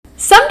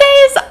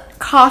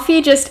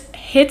coffee just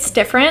hits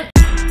different.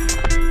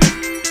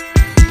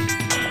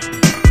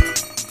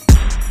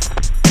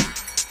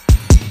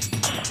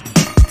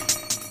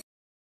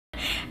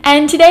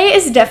 And today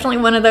is definitely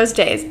one of those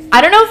days. I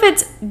don't know if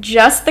it's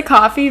just the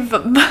coffee,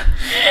 but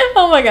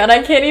oh my god,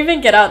 I can't even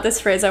get out this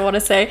phrase I want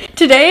to say.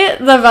 Today,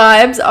 the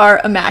vibes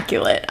are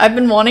immaculate. I've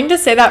been wanting to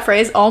say that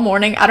phrase all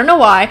morning. I don't know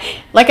why.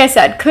 Like I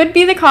said, could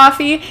be the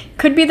coffee,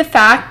 could be the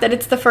fact that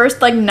it's the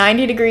first like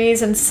 90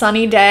 degrees and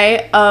sunny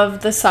day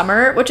of the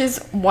summer, which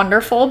is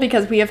wonderful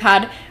because we have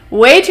had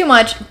way too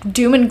much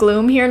doom and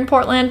gloom here in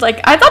Portland. Like,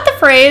 I thought the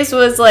phrase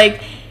was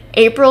like,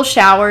 April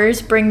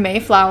showers bring May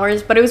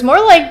flowers, but it was more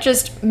like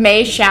just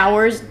May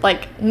showers,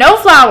 like no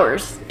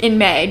flowers in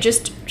May,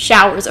 just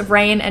showers of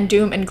rain and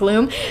doom and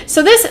gloom.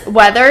 So this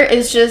weather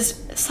is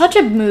just such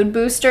a mood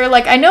booster.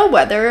 Like, I know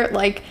weather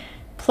like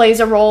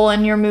plays a role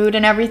in your mood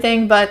and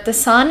everything, but the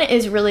sun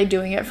is really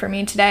doing it for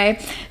me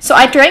today. So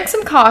I drank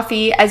some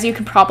coffee, as you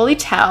can probably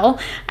tell.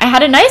 I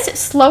had a nice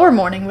slower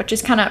morning, which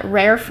is kind of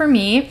rare for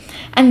me.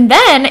 And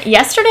then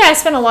yesterday I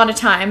spent a lot of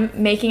time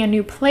making a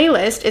new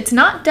playlist. It's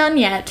not done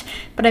yet,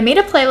 but I made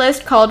a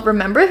playlist called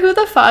Remember Who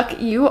the Fuck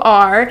You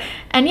Are.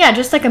 And yeah,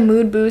 just like a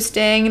mood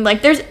boosting. Like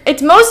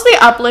it's mostly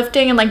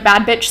uplifting and like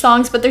bad bitch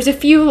songs, but there's a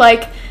few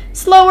like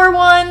slower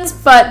ones,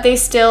 but they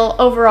still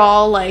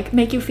overall like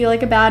make you feel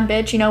like a bad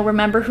bitch, you know,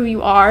 remember who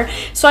you are.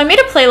 So I made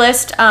a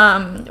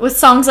playlist with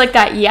songs like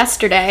that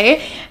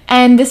yesterday,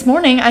 and this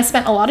morning I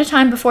spent a lot of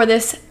time before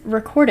this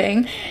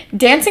recording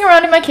dancing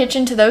around in my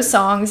kitchen to those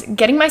songs,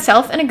 getting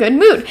myself in a good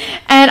mood.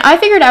 And I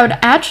figured I would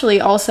actually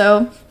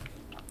also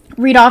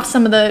read off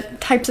some of the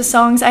types of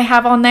songs I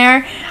have on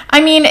there. I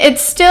mean,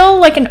 it's still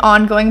like an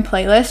ongoing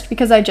playlist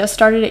because I just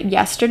started it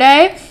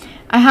yesterday.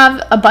 I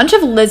have a bunch of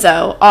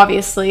Lizzo,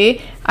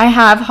 obviously. I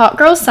have Hot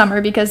Girl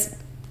Summer because,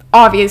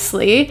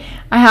 obviously.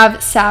 I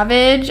have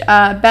Savage,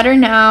 Better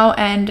Now,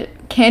 and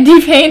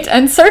Candy Paint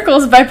and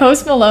Circles by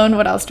Post Malone.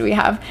 What else do we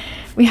have?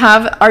 We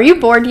have Are You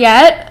Bored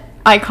Yet?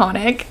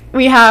 Iconic.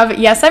 We have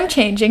Yes, I'm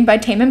Changing by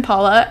Tame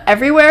Impala.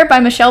 Everywhere by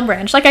Michelle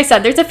Branch. Like I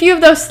said, there's a few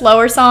of those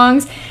slower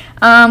songs.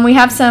 We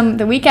have some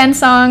The Weeknd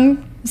songs.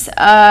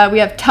 We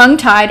have Tongue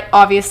Tied,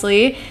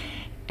 obviously.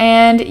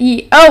 And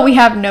we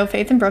have No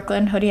Faith in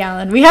Brooklyn, Hoodie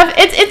Allen. We have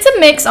it's a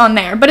mix on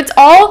there, but it's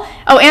all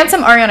and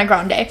some Ariana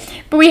Grande.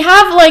 But we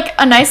have like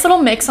a nice little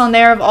mix on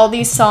there of all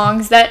these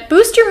songs that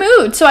boost your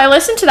mood. So I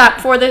listened to that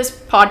for this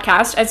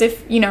podcast as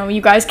if, you know, you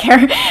guys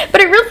care.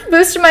 But it really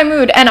boosted my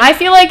mood, and I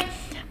feel like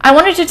I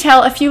wanted to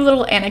tell a few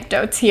little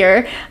anecdotes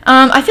here.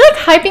 I feel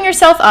like hyping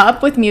yourself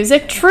up with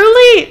music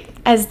truly,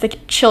 as the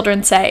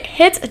children say,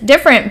 hits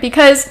different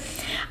because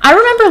I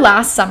remember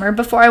last summer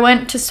before I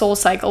went to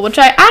SoulCycle, which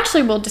I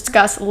actually will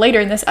discuss later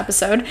in this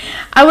episode,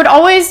 I would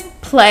always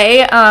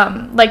play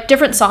like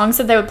different songs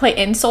that they would play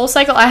in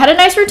SoulCycle. I had a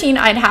nice routine.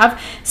 I'd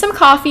have some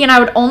coffee, and I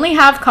would only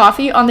have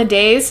coffee on the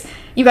days.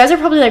 You guys are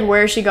probably like,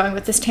 where is she going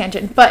with this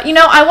tangent? But, you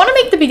know, I want to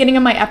make the beginning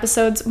of my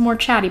episodes more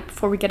chatty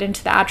before we get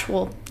into the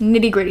actual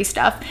nitty-gritty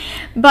stuff.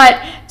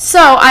 But, so,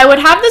 I would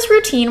have this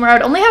routine where I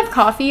would only have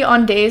coffee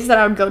on days that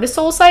I would go to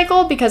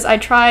SoulCycle because I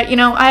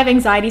have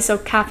anxiety, so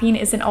caffeine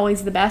isn't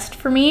always the best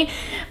for me.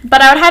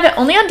 But I would have it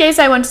only on days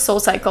I went to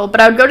SoulCycle. But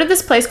I would go to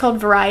this place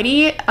called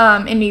Variety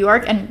in New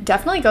York, and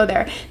definitely go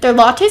there. Their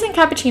lattes and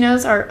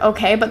cappuccinos are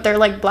okay, but their,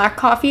 like, black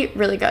coffee,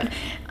 really good.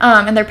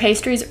 And their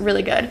pastries,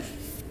 really good.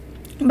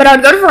 But I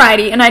would go to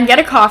Variety and I'd get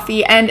a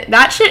coffee, and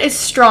that shit is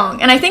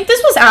strong. And I think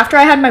this was after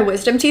I had my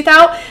wisdom teeth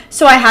out,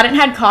 so I hadn't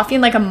had coffee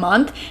in like a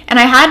month. And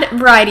I had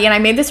Variety, and I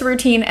made this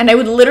routine, and I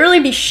would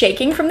literally be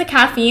shaking from the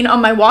caffeine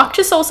on my walk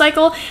to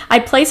SoulCycle.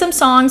 I'd play some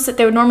songs that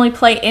they would normally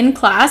play in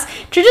class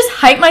to just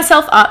hype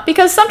myself up,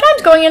 because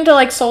sometimes going into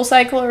like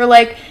SoulCycle or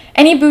like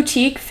any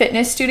boutique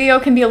fitness studio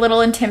can be a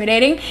little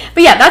intimidating.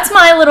 But yeah, that's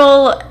my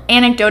little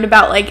anecdote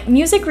about like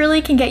music really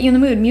can get you in the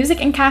mood.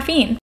 Music and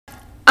caffeine.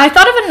 I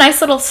thought of a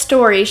nice little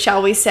story,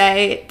 shall we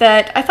say,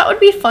 that I thought would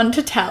be fun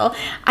to tell.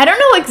 I don't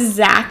know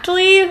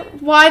exactly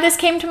why this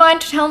came to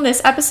mind to tell in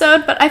this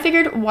episode, but I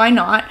figured why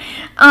not.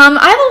 I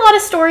have a lot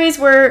of stories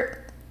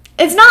where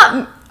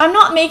I'm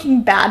not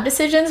making bad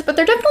decisions, but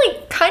they're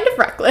definitely kind of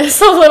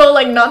reckless, a little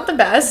like not the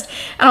best,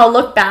 and I'll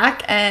look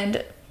back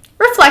and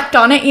reflect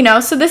on it, you know.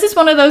 So this is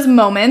one of those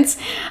moments.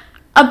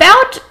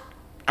 About,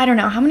 I don't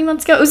know, how many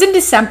months ago? It was in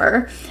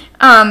December.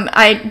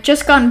 I'd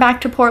just gotten back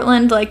to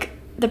Portland like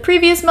the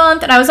previous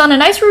month, and I was on a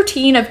nice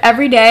routine of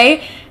every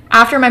day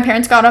after my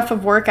parents got off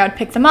of work, I would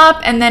pick them up,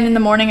 and then in the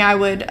morning I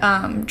would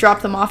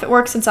drop them off at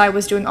work since I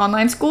was doing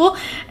online school,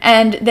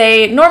 and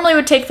they normally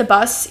would take the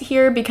bus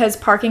here because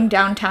parking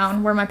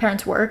downtown where my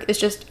parents work is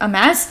just a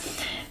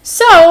mess.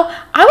 So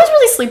I was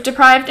really sleep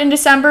deprived in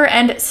December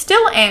and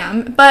still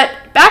am, but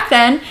back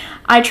then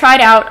I tried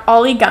out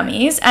Ollie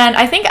gummies, and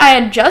I think I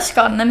had just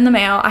gotten them in the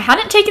mail. I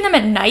hadn't taken them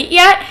at night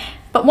yet,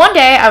 but one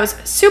day I was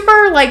super,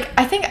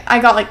 I think I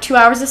got 2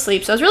 hours of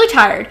sleep, so I was really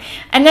tired.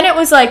 And then it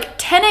was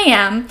 10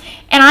 a.m.,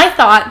 and I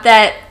thought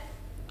that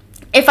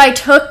if I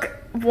took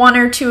one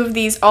or two of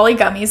these Ollie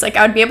gummies,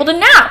 I would be able to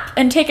nap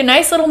and take a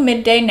nice little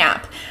midday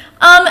nap.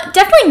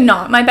 Definitely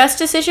not my best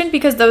decision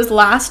because those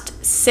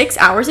last 6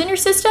 hours in your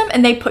system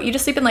and they put you to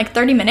sleep in like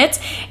 30 minutes.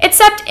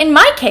 Except in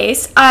my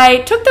case, I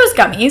took those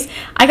gummies.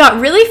 I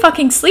got really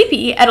fucking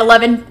sleepy at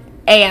 11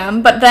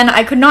 a.m., but then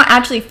I could not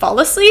actually fall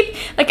asleep.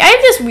 Like I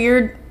have this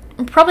weird,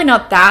 probably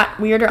not that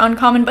weird or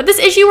uncommon, but this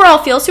issue where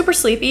I'll feel super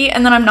sleepy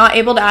and then I'm not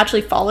able to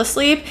actually fall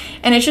asleep,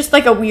 and it's just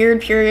like a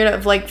weird period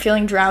of like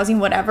feeling drowsy,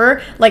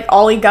 whatever, like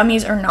Ollie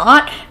gummies or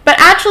not. But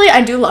actually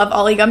I do love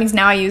Ollie gummies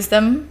now. I use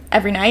them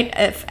every night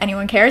if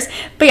anyone cares.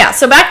 But yeah,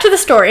 so back to the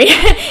story.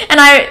 And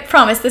I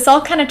promise this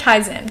all kind of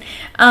ties in.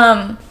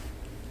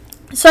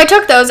 So I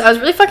took those, I was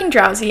really fucking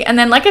drowsy, and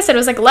then like I said, it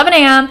was like 11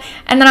 a.m.,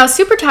 and then I was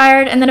super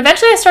tired, and then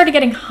eventually I started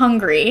getting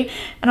hungry,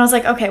 and I was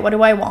like, okay, what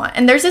do I want?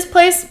 And there's this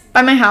place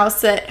by my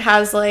house that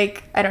has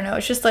like, I don't know,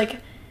 it's just like,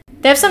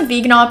 they have some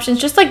vegan options,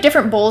 just like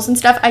different bowls and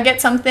stuff. I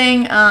get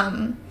something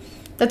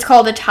that's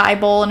called a Thai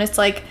bowl, and it's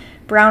like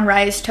brown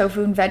rice,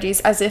 tofu, and veggies,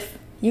 as if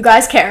you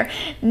guys care.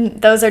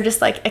 Those are just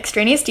like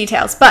extraneous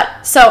details. But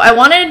so I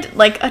wanted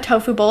like a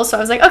tofu bowl, so I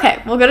was like,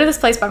 okay, we'll go to this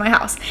place by my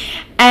house.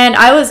 And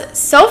I was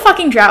so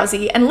fucking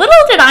drowsy, and little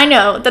did I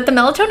know that the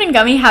melatonin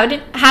gummy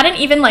hadn't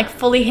even like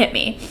fully hit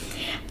me.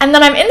 And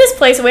then I'm in this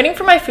place waiting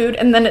for my food,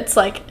 and then it's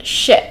like,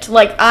 shit,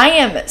 like I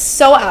am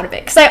so out of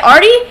it because I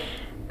already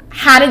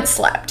hadn't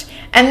slept.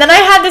 And then I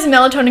had this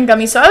melatonin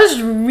gummy, so I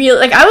was really,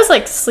 like, I was,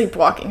 like,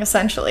 sleepwalking,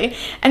 essentially.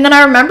 And then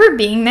I remember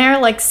being there,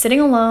 like, sitting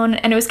alone,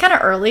 and it was kind of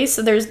early,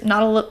 so there's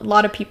not a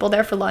lot of people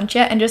there for lunch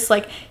yet, and just,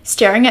 like,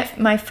 staring at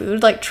my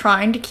food, like,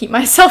 trying to keep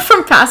myself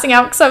from passing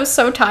out because I was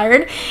so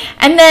tired.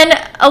 And then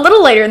a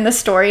little later in the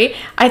story,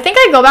 I think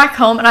I go back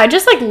home, and I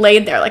just, like,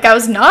 laid there. Like, I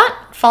was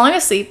not falling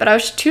asleep, but I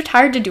was too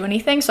tired to do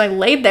anything, so I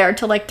laid there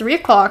till, like, 3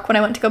 o'clock when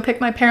I went to go pick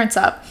my parents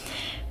up.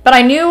 But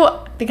I knew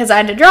because I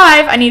had to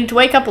drive, I needed to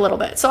wake up a little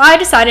bit. So I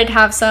decided to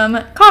have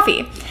some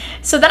coffee.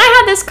 So then I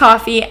had this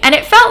coffee, and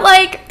it felt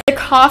like the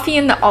coffee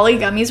and the Ollie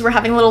gummies were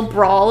having a little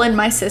brawl in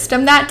my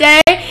system that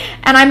day.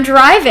 And I'm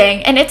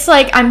driving, and it's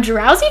like I'm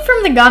drowsy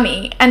from the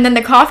gummy, and then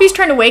the coffee's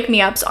trying to wake me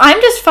up. So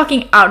I'm just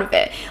fucking out of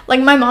it. Like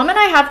my mom and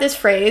I have this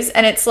phrase,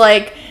 and it's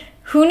like,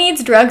 who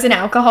needs drugs and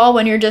alcohol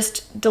when you're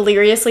just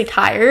deliriously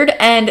tired?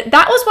 And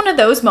that was one of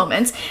those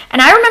moments.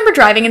 And I remember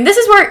driving, and this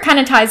is where it kind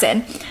of ties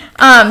in.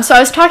 So I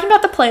was talking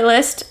about the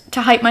playlist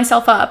to hype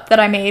myself up that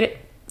I made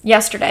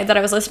yesterday, that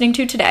I was listening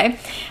to today.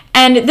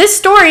 And this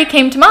story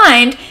came to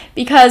mind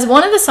because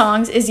one of the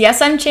songs is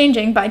Yes, I'm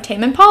Changing by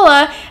Tame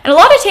Impala. And a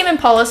lot of Tame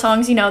Impala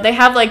songs, you know, they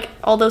have like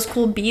all those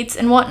cool beats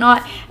and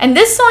whatnot. And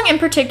this song in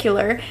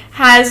particular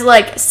has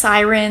like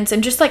sirens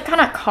and just like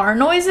kind of car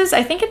noises,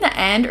 I think in the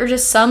end, or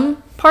just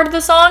some part of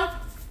the song.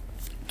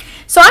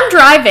 So I'm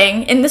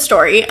driving in the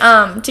story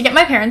to get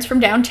my parents from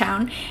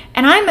downtown,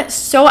 and I'm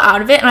so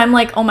out of it, and I'm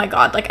like, oh my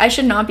god, like I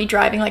should not be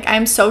driving, like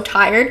I'm so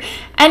tired.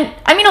 And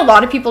I mean, a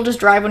lot of people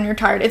just drive when you're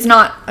tired. It's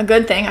not a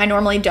good thing. I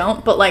normally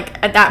don't, but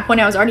like at that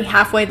point I was already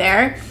halfway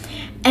there.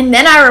 And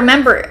then I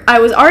remember I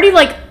was already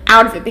like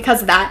out of it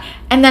because of that.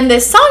 And then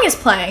this song is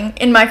playing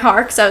in my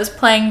car because I was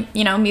playing,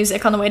 you know,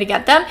 music on the way to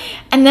get them.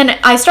 And then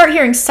I start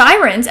hearing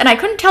sirens, and I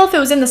couldn't tell if it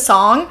was in the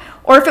song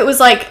or if it was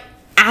like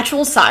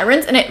actual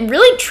sirens, and it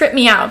really tripped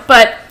me out.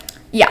 But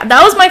yeah,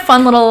 that was my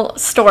fun little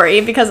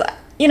story because,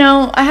 you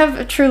know, I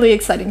have truly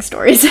exciting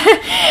stories.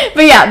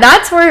 But yeah,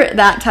 that's where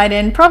that tied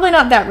in. Probably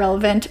not that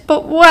relevant,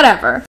 but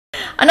whatever.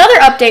 Another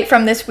update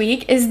from this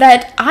week is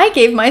that I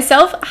gave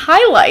myself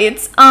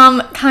highlights,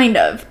 kind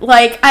of.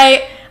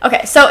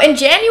 Okay, so in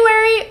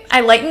January,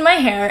 I lightened my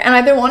hair, and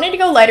I've been wanting to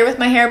go lighter with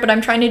my hair, but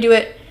I'm trying to do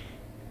it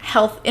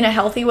in a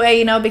healthy way,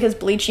 you know, because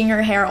bleaching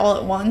your hair all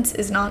at once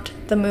is not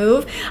the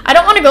move. I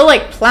don't want to go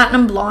like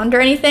platinum blonde or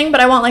anything,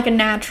 but I want like a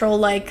natural,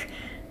 like,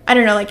 I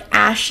don't know, like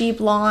ashy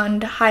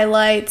blonde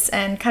highlights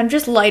and kind of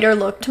just lighter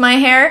look to my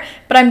hair,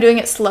 but I'm doing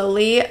it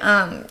slowly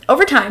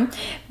over time.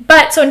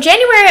 But so in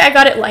January I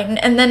got it lightened,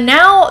 and then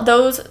now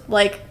those,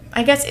 like,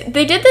 I guess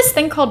they did this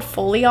thing called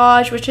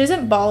foliage, which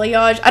isn't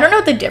balayage. I don't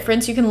know the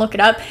difference, you can look it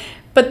up.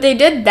 But they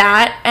did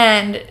that,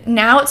 and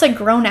now it's like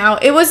grown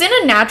out. It was in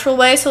a natural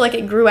way, so like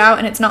it grew out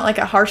and it's not like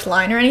a harsh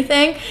line or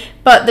anything,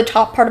 but the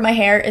top part of my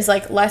hair is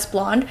like less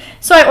blonde.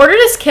 So I ordered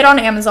this kit on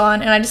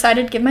Amazon, and I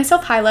decided to give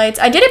myself highlights.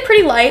 I did it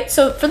pretty light,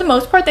 so for the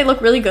most part they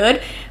look really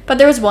good, but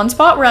there was one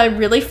spot where I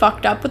really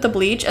fucked up with the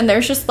bleach, and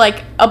there's just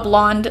like a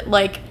blonde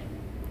like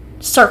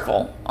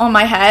circle on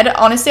my head.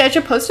 Honestly, I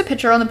should post a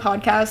picture on the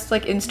podcast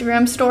like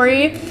Instagram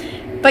story.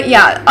 But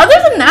yeah,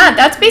 other than that,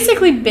 that's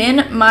basically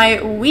been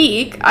my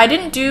week. I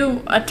didn't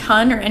do a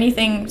ton or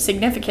anything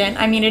significant.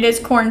 I mean, it is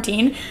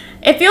quarantine.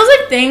 It feels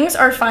like things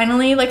are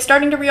finally like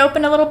starting to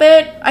reopen a little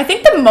bit. I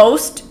think the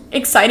most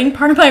exciting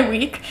part of my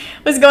week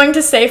was going to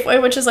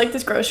Safeway, which is like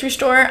this grocery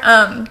store.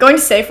 Going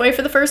to Safeway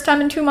for the first time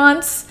in 2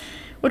 months,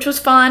 which was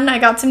fun. I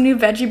got some new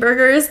veggie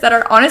burgers that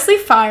are honestly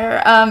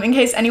fire. In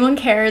case anyone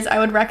cares, I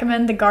would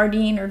recommend the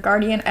Gardein or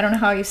Guardian. I don't know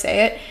how you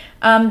say it.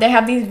 They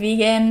have these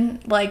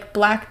vegan, like,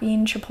 black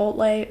bean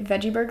chipotle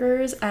veggie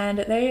burgers, and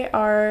they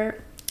are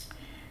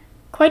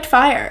quite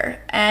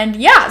fire. And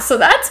yeah, so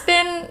that's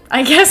been,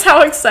 I guess,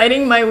 how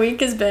exciting my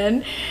week has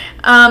been.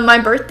 My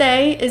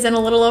birthday is in a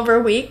little over a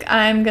week.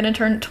 I'm gonna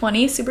turn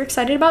 20. Super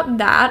excited about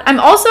that. I'm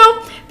also,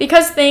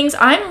 because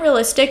I'm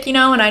realistic,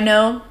 and I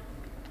know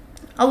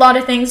a lot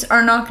of things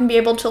are not gonna be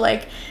able to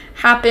like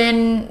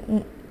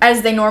happen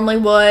as they normally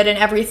would and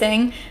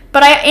everything.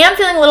 But I am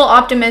feeling a little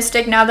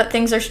optimistic now that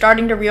things are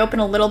starting to reopen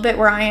a little bit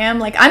where I am.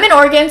 Like, I'm in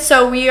Oregon,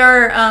 so we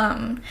are,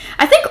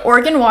 I think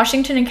Oregon,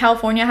 Washington, and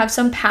California have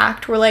some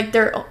pact where, like,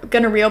 they're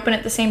going to reopen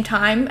at the same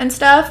time and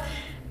stuff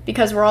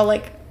because we're all,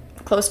 like,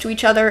 close to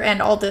each other and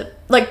all the,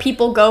 like,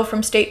 people go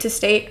from state to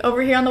state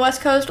over here on the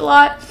West Coast a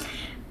lot.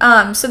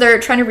 So they're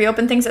trying to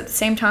reopen things at the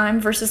same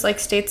time versus, like,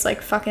 states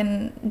like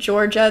fucking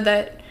Georgia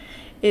that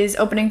is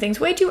opening things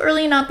way too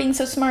early and not being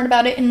so smart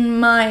about it, in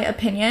my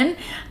opinion.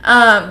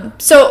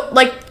 So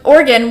like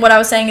Oregon, what I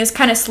was saying, is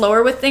kind of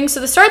slower with things. So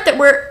the fact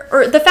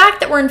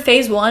that we're in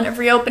phase 1 of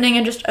reopening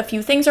and just a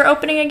few things are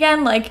opening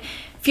again, like,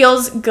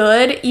 feels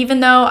good,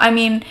 even though, I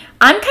mean,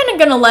 I'm kind of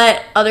going to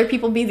let other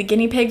people be the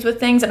guinea pigs with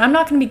things, and I'm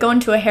not going to be going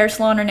to a hair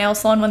salon or nail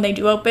salon when they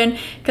do open,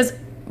 because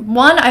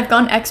one, I've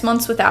gone X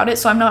months without it,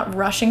 so I'm not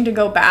rushing to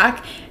go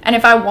back. And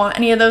if I want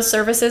any of those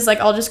services, like,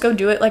 I'll just go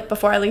do it, like,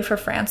 before I leave for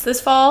France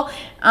this fall. So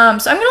I'm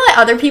gonna let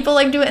other people,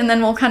 like, do it, and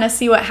then we'll kind of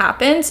see what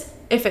happens,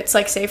 if it's,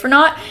 like, safe or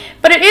not.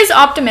 But it is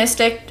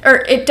optimistic,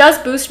 or it does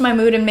boost my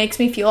mood and makes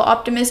me feel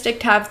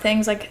optimistic to have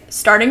things, like,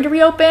 starting to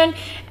reopen.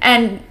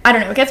 And, I don't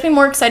know, it gets me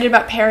more excited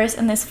about Paris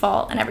and this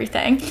fall and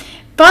everything.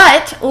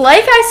 But,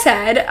 like I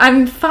said,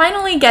 I'm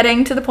finally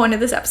getting to the point of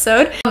this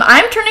episode.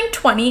 I'm turning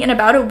 20 in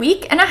about a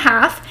week and a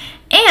half.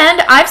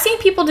 And I've seen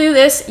people do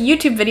this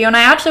YouTube video, and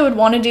I actually would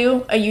want to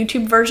do a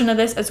YouTube version of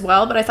this as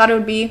well, but I thought it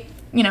would be,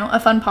 a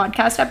fun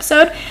podcast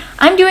episode.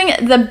 I'm doing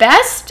the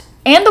best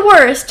and the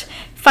worst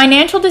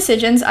financial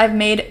decisions I've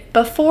made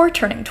before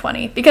turning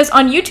 20. Because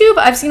on YouTube,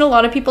 I've seen a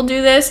lot of people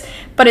do this,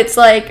 but it's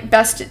like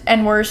best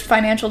and worst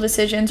financial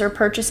decisions or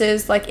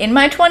purchases like in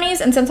my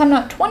 20s. And since I'm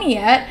not 20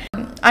 yet,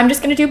 I'm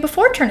just going to do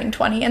before turning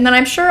 20. And then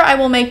I'm sure I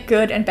will make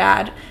good and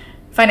bad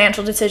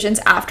financial decisions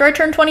after I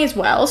turn 20 as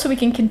well, so we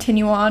can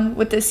continue on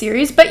with this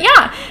series. But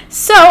yeah,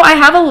 so I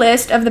have a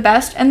list of the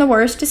best and the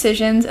worst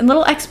decisions and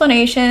little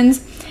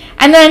explanations,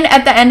 and then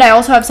at the end I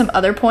also have some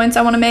other points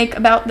I want to make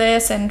about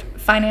this and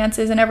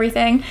finances and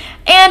everything.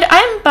 And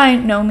I'm by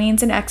no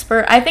means an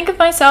expert. I think of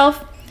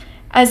myself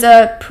as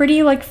a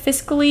pretty, like,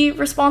 fiscally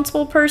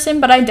responsible person,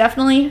 but I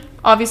definitely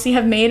obviously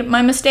have made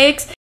my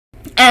mistakes.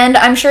 And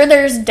I'm sure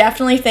there's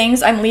definitely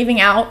things I'm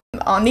leaving out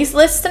on these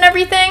lists and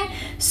everything.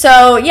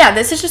 So yeah,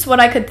 this is just what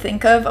I could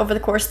think of over the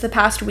course of the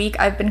past week.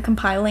 I've been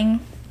compiling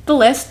the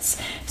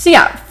lists. So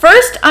yeah,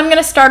 first I'm going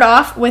to start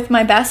off with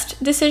my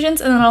best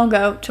decisions, and then I'll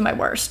go to my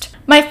worst.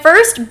 My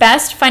first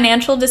best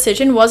financial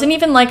decision wasn't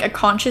even like a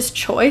conscious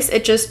choice.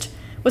 It just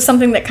was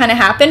something that kind of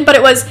happened, but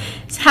it was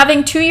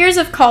having 2 years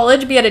of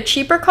college be at a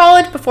cheaper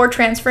college before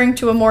transferring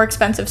to a more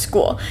expensive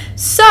school.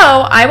 So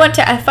I went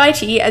to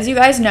FIT, as you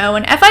guys know,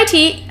 and FIT,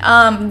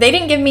 they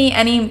didn't give me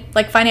any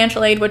like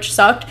financial aid, which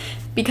sucked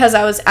because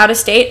I was out of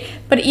state.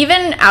 But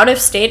even out of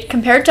state,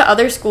 compared to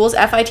other schools,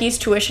 FIT's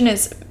tuition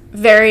is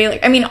very,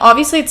 like, I mean,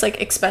 obviously it's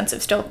like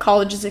expensive still.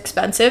 College is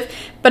expensive,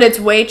 but it's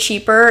way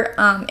cheaper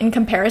in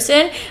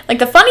comparison. Like,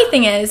 the funny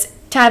thing is,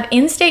 to have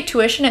in-state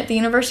tuition at the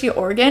University of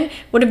Oregon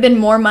would have been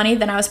more money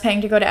than I was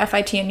paying to go to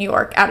FIT in New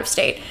York out of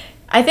state.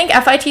 I think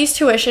FIT's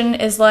tuition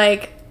is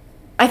like,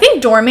 I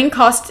think dorming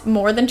costs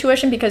more than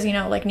tuition because,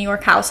 like New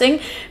York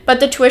housing, but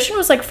the tuition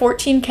was like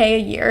 $14,000 a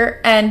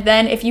year. And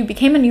then if you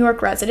became a New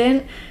York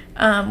resident,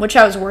 which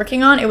I was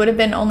working on, it would have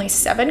been only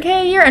 $7,000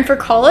 a year. And for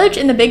college,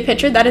 in the big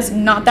picture, that is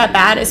not that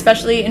bad,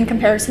 especially in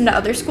comparison to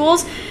other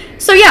schools.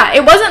 So yeah,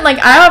 it wasn't like,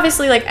 I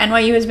obviously, like,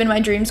 NYU has been my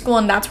dream school,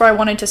 and that's where I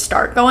wanted to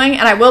start going,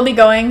 and I will be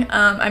going.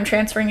 I'm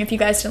transferring, if you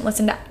guys didn't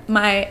listen to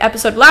my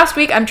episode last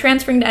week, I'm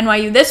transferring to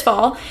NYU this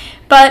fall,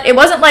 but it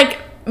wasn't like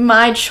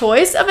my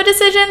choice of a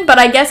decision, but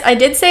I guess I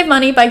did save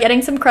money by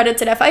getting some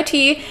credits at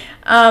FIT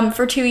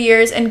for 2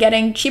 years and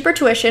getting cheaper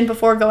tuition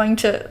before going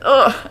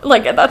to,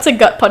 like, that's a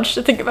gut punch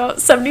to think about,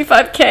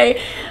 $75,000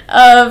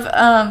 of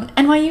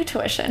NYU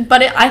tuition,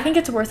 but I think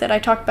it's worth it. I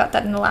talked about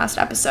that in the last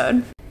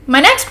episode. My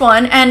next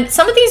one, and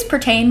some of these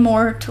pertain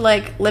more to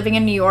like living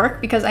in New York,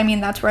 because I mean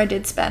that's where I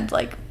did spend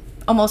like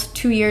almost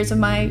 2 years of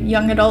my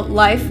young adult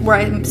life, where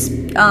I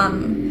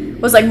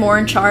was like more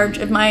in charge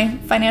of my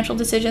financial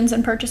decisions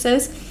and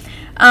purchases.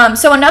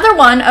 So another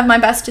one of my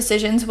best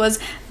decisions was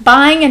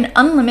buying an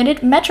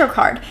unlimited Metro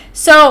card.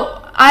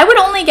 So I would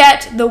only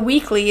get the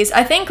weeklies.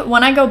 I think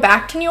when I go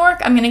back to New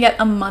York, I'm gonna get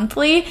a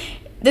monthly.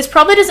 This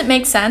probably doesn't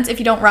make sense if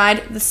you don't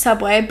ride the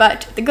subway,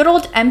 but the good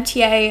old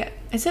MTA,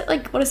 is it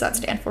like, what does that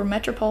stand for?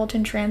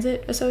 Metropolitan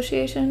Transit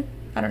Association?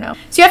 I don't know.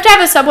 So you have to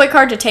have a subway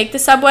card to take the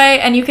subway,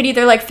 and you could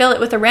either like fill it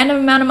with a random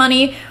amount of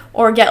money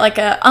or get like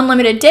an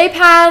unlimited day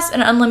pass,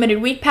 an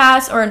unlimited week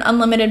pass, or an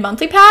unlimited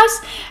monthly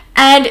pass.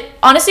 And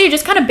honestly, you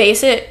just kind of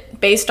base it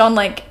based on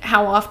like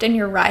how often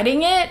you're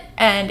riding it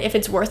and if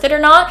it's worth it or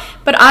not.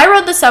 But I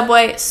rode the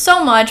subway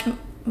so much,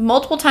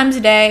 multiple times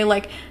a day,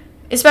 like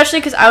especially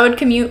because I would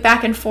commute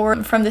back and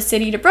forth from the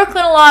city to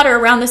Brooklyn a lot, or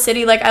around the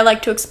city. Like, I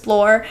like to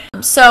explore.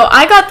 So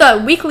I got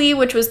the weekly,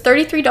 which was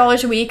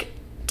 $33 a week.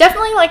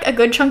 Definitely like a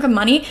good chunk of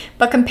money,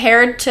 but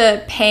compared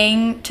to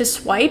paying to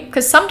swipe,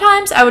 because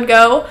sometimes I would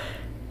go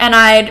and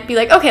I'd be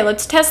like, okay,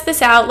 let's test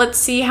this out. Let's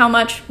see how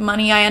much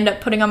money I end up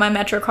putting on my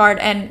Metro card,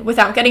 and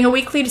without getting a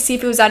weekly, to see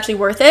if it was actually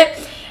worth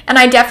it. And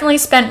I definitely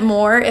spent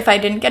more if I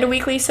didn't get a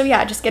weekly. So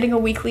yeah, just getting a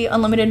weekly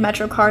unlimited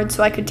Metro card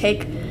so I could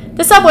take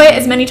the subway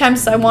as many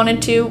times as I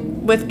wanted to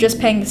with just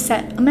paying the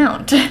set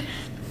amount.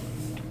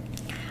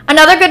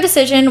 Another good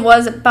decision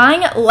was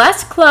buying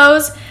less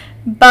clothes,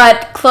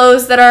 but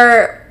clothes that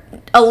are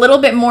a little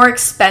bit more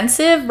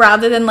expensive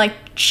rather than like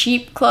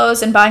cheap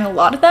clothes and buying a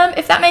lot of them,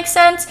 if that makes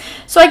sense.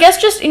 So I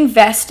guess just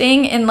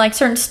investing in like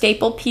certain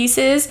staple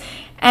pieces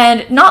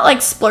and not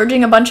like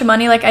splurging a bunch of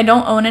money. Like, I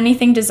don't own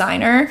anything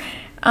designer,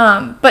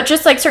 but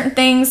just like certain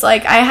things.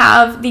 Like, I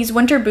have these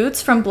winter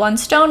boots from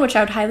Blundstone, which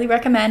I would highly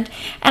recommend,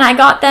 and I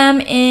got them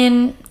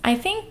in, I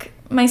think,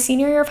 my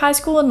senior year of high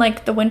school in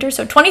like the winter,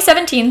 so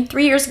 2017,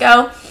 3 years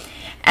ago.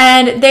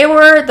 And they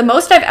were the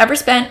most I've ever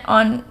spent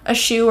on a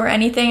shoe or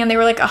anything, and they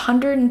were like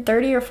 $130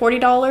 or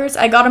 $40.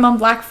 I got them on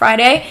Black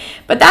Friday,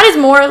 but that is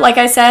more, like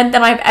I said,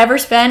 than I've ever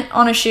spent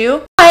on a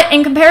shoe. But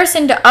in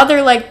comparison to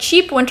other like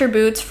cheap winter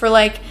boots for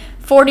like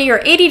 $40 or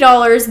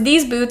 $80,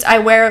 these boots I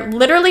wear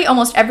literally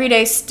almost every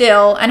day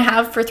still, and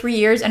have for 3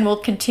 years and will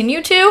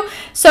continue to.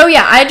 So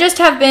yeah, I just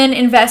have been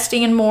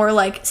investing in more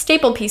like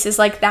staple pieces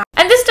like that.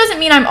 And this doesn't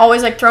mean I'm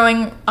always like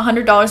throwing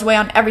 $100 away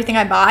on everything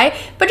I buy,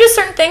 but just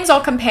certain things I'll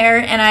compare.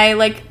 And I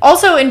like,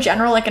 also in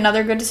general, like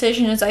another good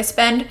decision is I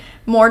spend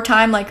more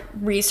time like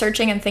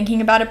researching and thinking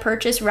about a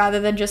purchase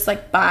rather than just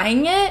like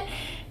buying it.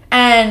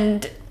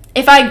 And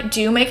if I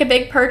do make a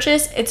big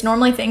purchase, it's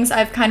normally things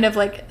I've kind of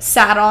like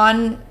sat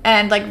on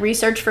and like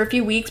researched for a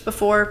few weeks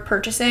before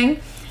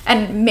purchasing,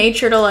 and made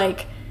sure to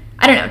like,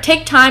 I don't know,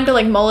 take time to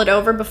like mull it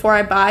over before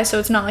I buy, so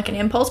it's not like an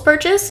impulse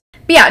purchase.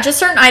 But yeah, just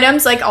certain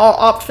items, like I'll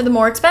opt for the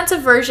more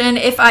expensive version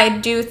if I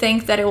do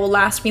think that it will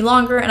last me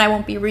longer and I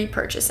won't be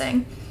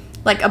repurchasing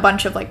like a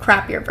bunch of like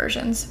crappier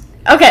versions.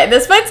 Okay,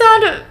 this might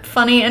sound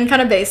funny and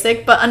kind of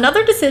basic, but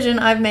another decision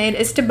I've made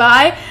is to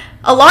buy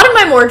a lot of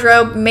my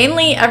wardrobe,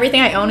 mainly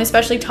everything I own,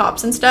 especially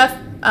tops and stuff,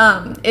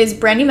 is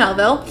Brandy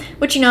Melville,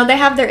 which, you know, they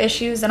have their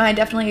issues, and I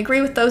definitely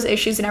agree with those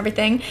issues and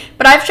everything.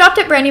 But I've shopped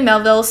at Brandy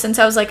Melville since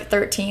I was like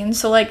 13,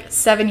 so like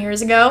 7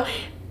 years ago.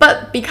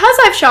 But because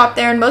I've shopped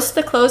there and most of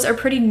the clothes are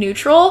pretty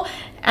neutral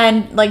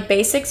and like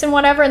basics and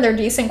whatever, and they're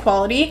decent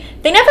quality,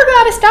 they never go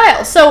out of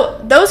style. So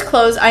those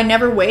clothes I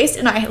never waste,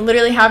 and I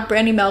literally have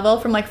Brandy Melville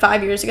from like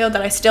 5 years ago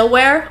that I still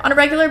wear on a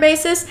regular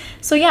basis.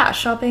 So yeah,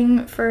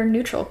 shopping for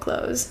neutral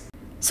clothes.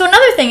 So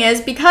another thing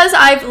is, because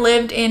I've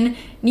lived in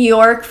New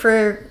York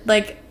for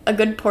like a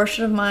good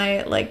portion of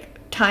my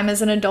like time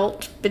as an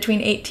adult, between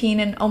 18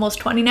 and almost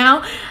 20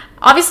 now,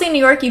 obviously in New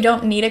York you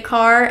don't need a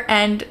car,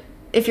 and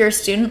if you're a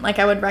student, like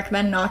I would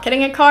recommend not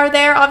getting a car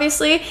there,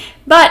 obviously.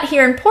 But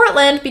here in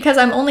Portland, because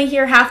I'm only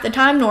here half the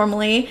time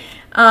normally,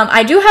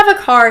 I do have a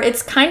car.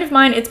 It's kind of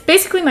mine. It's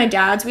basically my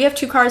dad's. We have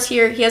 2 cars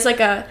here. He has like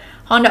a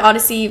Honda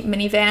Odyssey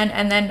minivan,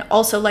 and then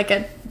also like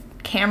a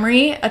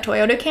Camry, a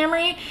Toyota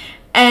Camry.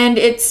 And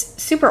it's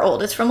super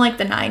old. It's from like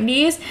the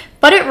 90s,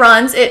 but it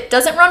runs. It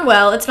doesn't run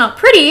well. It's not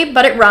pretty,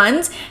 but it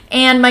runs.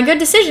 And my good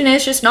decision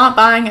is just not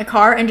buying a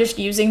car and just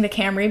using the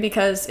Camry,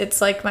 because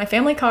it's like my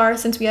family car.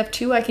 Since we have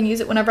 2, I can use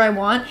it whenever I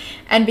want.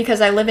 And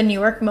because I live in New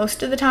York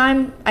most of the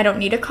time, I don't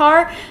need a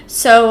car.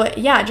 So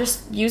yeah,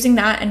 just using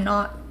that and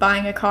not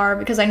buying a car,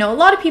 because I know a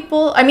lot of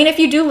people, I mean, if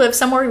you do live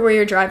somewhere where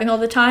you're driving all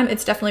the time,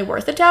 it's definitely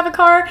worth it to have a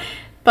car.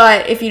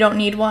 But if you don't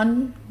need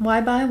one, why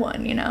buy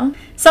one, you know?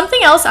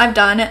 Something else I've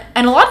done,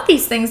 and a lot of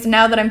these things,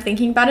 now that I'm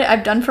thinking about it,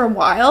 I've done for a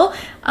while.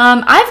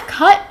 I've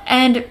cut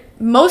and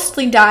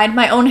mostly dyed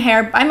my own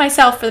hair by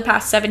myself for the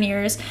past 7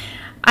 years.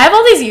 I have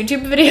all these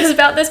YouTube videos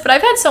about this, but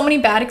I've had so many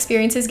bad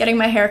experiences getting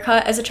my hair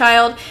cut as a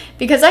child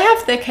because I have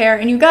thick hair,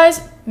 and you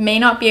guys may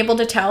not be able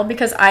to tell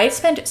because I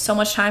spent so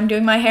much time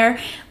doing my hair.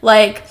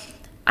 Like,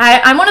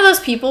 I'm one of those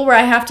people where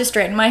I have to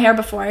straighten my hair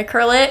before I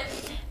curl it.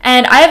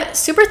 And I have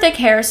super thick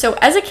hair, so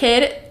as a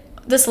kid,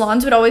 the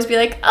salons would always be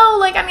like, oh,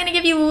 like, I'm gonna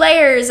give you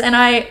layers, and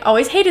I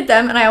always hated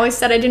them, and I always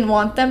said I didn't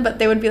want them, but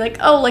they would be like,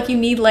 oh, like, you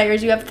need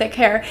layers, you have thick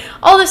hair,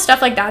 all this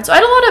stuff like that. So I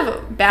had a lot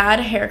of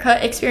bad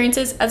haircut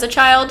experiences as a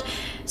child.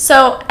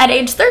 So at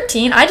age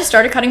 13, I just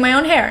started cutting my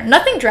own hair.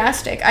 Nothing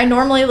drastic. I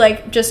normally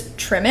like just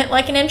trim it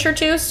like an inch or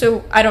 2,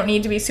 so I don't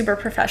need to be super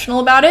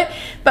professional about it.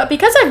 But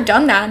because I've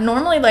done that,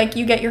 normally like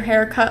you get your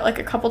hair cut like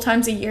a couple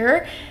times a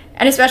year,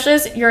 and especially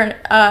as you're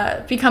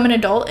become an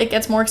adult, it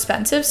gets more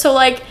expensive. So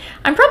like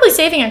I'm probably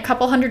saving a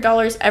couple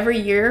 $100s every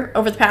year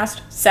over the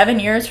past 7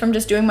 years from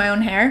just doing my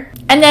own hair.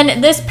 And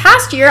then this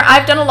past year,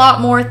 I've done a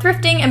lot more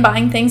thrifting and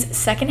buying things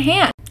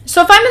secondhand.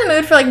 So if I'm in the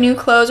mood for like new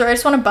clothes, or I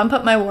just want to bump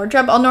up my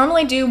wardrobe, I'll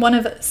normally do one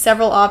of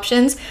several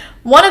options.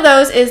 One of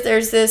those is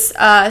there's this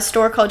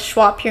store called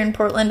Schwap here in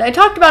Portland. I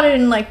talked about it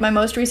in like my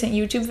most recent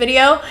YouTube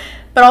video,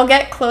 but I'll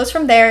get clothes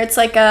from there. It's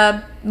like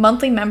a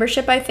monthly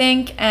membership, I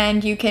think,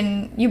 and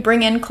you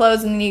bring in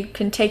clothes and then you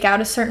can take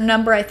out a certain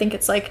number. I think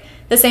it's like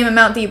the same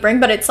amount that you bring,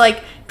 but it's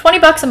like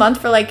 $20 a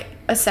month for like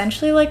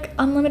essentially like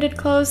unlimited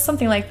clothes,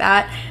 something like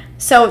that.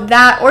 So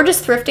that, or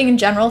just thrifting in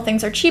general,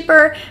 things are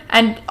cheaper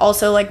and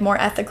also like more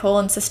ethical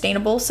and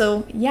sustainable.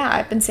 So yeah,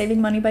 I've been saving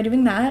money by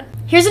doing that.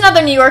 Here's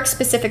another New York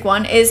specific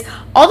one is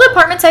all the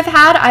apartments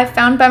I've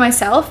found by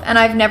myself and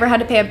I've never had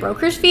to pay a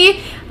broker's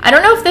fee. I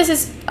don't know if this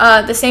is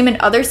the same in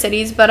other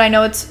cities, but I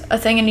know it's a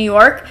thing in New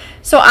York.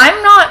 So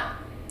I'm not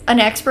an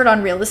expert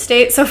on real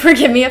estate, so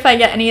forgive me if I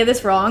get any of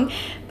this wrong,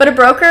 but a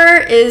broker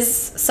is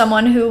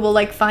someone who will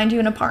like find you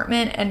an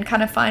apartment and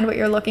kind of find what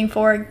you're looking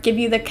for, give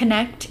you the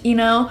connect, you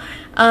know,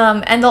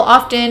 and they'll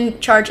often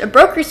charge a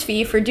broker's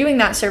fee for doing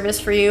that service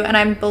for you, and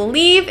I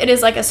believe it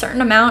is like a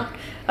certain amount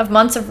of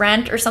months of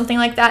rent or something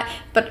like that.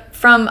 But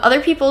from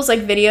other people's like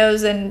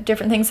videos and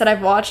different things that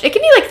I've watched, it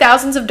can be like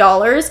thousands of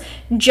dollars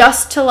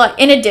just to like,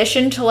 in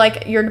addition to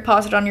like your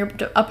deposit on your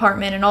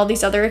apartment and all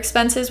these other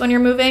expenses when you're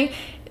moving.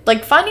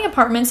 Like finding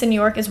apartments in New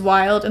York is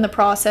wild in the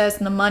process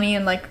and the money,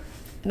 and like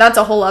that's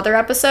a whole other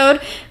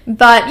episode.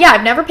 But yeah,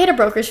 I've never paid a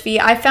broker's fee.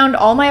 I found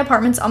all my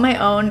apartments on my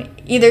own,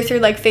 either through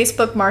like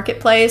Facebook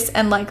Marketplace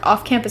and like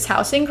off-campus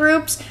housing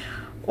groups,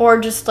 or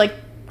just like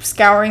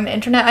scouring the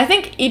internet. I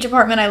think each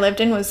apartment I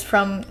lived in was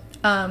from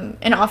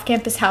an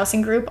off-campus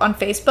housing group on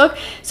Facebook.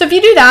 So if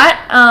you do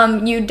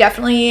that, you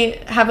definitely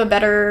have a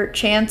better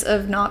chance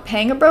of not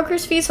paying a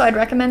broker's fee. So I'd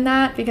recommend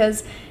that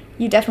because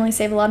you definitely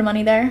save a lot of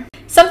money there.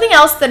 Something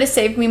else that has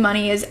saved me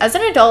money is as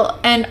an adult,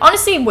 and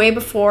honestly way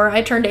before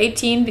I turned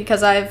 18,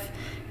 because I've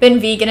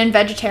been vegan and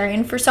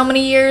vegetarian for so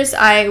many years,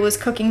 I was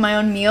cooking my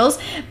own meals.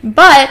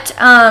 But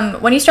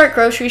when you start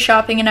grocery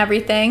shopping and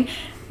everything,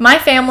 my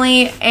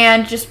family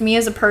and just me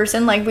as a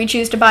person, like we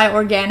choose to buy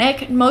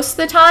organic most of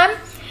the time.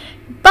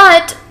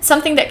 But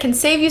something that can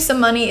save you some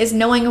money is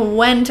knowing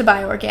when to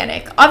buy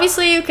organic.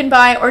 Obviously, you can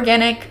buy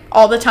organic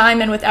all the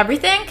time and with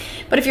everything,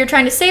 but if you're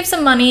trying to save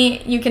some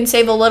money, you can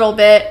save a little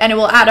bit and it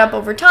will add up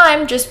over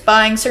time, just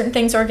buying certain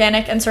things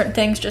organic and certain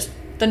things just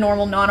the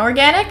normal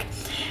non-organic.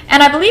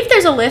 And I believe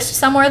there's a list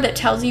somewhere that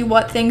tells you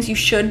what things you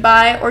should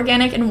buy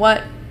organic and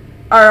what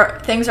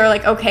things are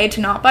like okay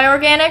to not buy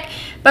organic.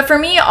 But for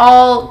me,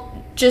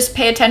 I'll just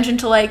pay attention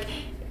to like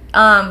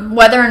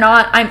whether or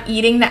not I'm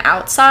eating the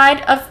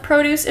outside of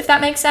produce, if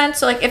that makes sense.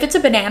 So like if it's a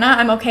banana,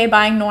 I'm okay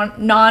buying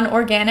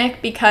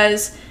non-organic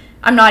because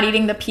I'm not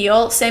eating the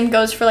peel. Same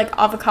goes for like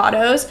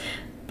avocados.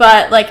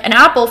 But like an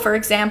apple, for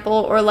example,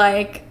 or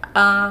like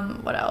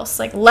what else?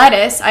 Like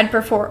lettuce, I'd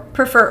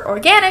prefer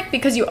organic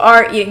because you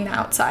are eating the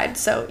outside.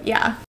 So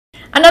yeah.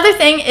 Another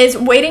thing is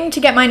waiting to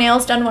get my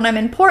nails done when I'm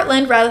in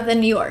Portland rather than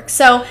New York.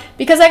 So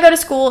because I go to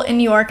school in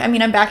New York, I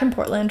mean, I'm back in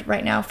Portland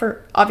right now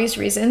for obvious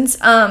reasons.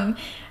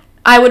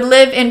 I would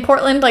live in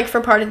Portland like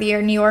for part of the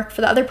year, New York for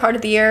the other part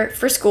of the year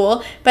for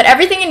school. But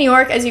everything in New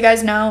York, as you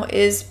guys know,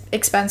 is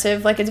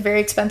expensive. Like it's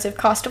very expensive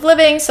cost of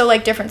living. So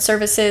like different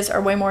services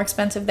are way more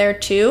expensive there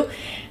too.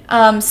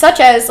 Such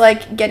as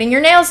like getting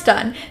your nails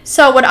done.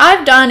 So what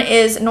I've done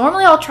is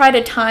normally I'll try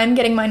to time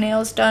getting my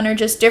nails done or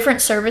just different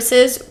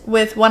services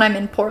with when I'm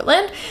in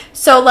Portland.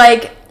 So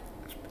like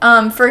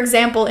for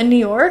example, in New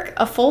York,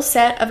 a full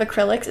set of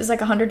acrylics is like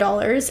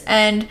 $100,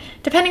 and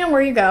depending on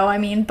where you go, I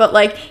mean, but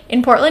like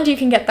in Portland, you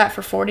can get that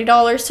for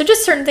 $40. So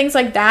just certain things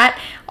like that,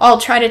 I'll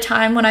try to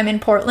time when I'm in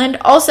Portland.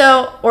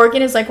 Also,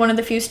 Oregon is like one of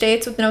the few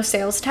states with no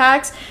sales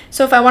tax.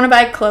 So if I want to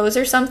buy clothes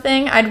or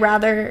something, I'd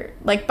rather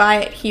like buy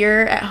it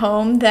here at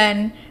home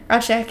than, or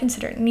actually I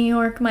consider New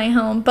York my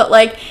home, but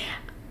like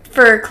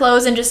for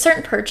clothes and just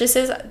certain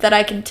purchases that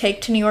I can take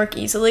to New York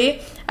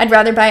easily, I'd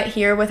rather buy it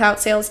here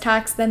without sales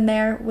tax than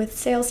there with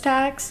sales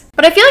tax.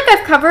 But I feel like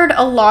I've covered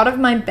a lot of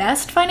my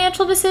best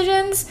financial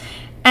decisions,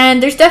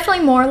 and there's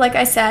definitely more, like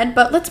I said,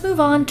 but let's move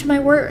on to my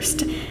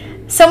worst.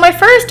 So my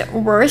first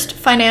worst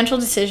financial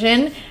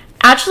decision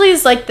actually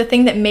is like the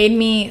thing that made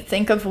me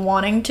think of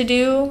wanting to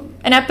do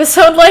an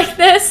episode like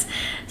this.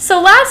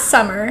 So last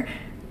summer,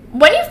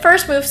 when you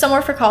first move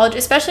somewhere for college,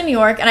 especially New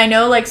York, and I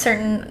know like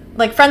certain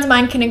like friends of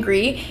mine can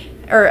agree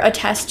or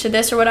attest to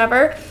this or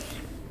whatever,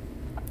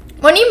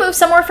 when you move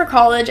somewhere for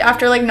college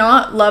after like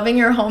not loving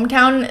your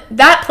hometown,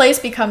 that place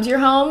becomes your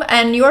home,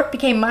 and New York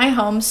became my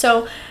home.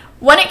 So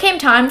when it came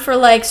time for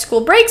like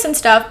school breaks and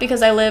stuff,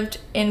 because I lived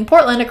in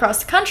Portland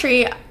across the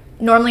country,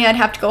 normally I'd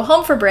have to go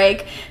home for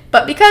break,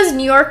 but because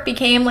New York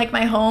became like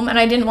my home and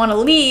I didn't want to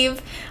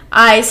leave,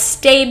 I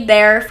stayed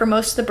there for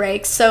most of the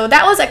breaks. So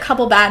that was a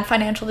couple bad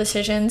financial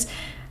decisions.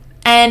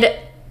 And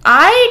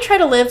I try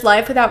to live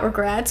life without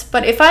regrets,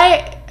 but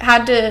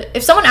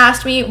if someone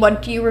asked me,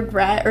 what do you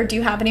regret, or do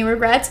you have any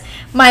regrets?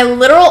 My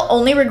literal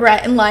only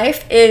regret in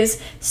life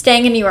is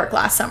staying in New York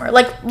last summer.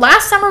 Like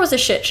last summer was a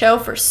shit show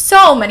for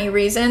so many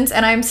reasons,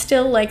 and I'm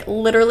still like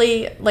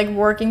literally like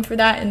working through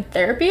that in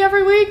therapy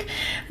every week.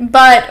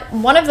 But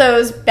one of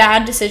those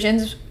bad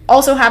decisions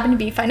also happened to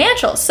be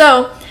financial.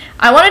 So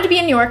I wanted to be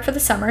in New York for the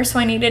summer, so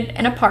I needed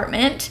an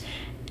apartment.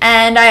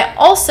 And I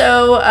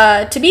also,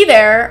 to be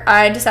there,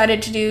 I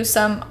decided to do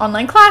some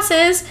online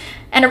classes.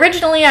 And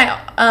originally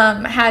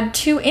I had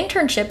 2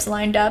 internships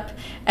lined up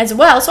as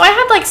well. So I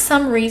had like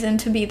some reason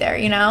to be there,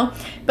 you know?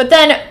 But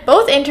then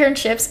both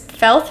internships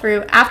fell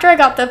through after I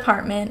got the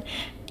apartment.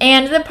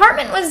 And the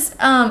apartment was,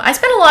 I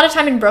spent a lot of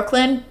time in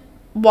Brooklyn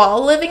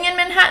while living in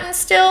Manhattan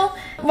still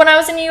when I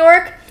was in New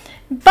York.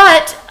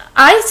 But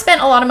I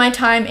spent a lot of my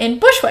time in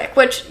Bushwick,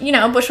 which, you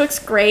know, Bushwick's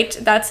great.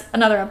 That's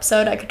another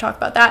episode. I could talk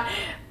about that.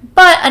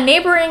 But a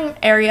neighboring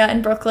area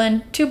in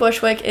Brooklyn to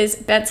Bushwick is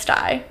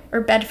Bed-Stuy, or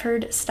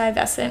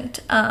Bedford-Stuyvesant,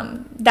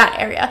 that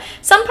area.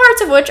 Some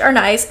parts of which are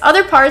nice,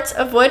 other parts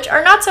of which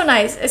are not so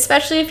nice,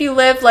 especially if you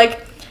live,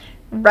 like,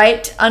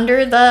 right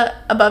under the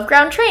above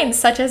ground trains,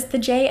 such as the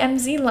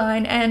JMZ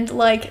line and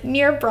like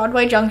near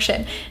Broadway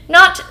Junction.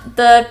 Not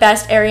the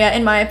best area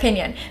in my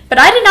opinion, but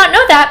I did not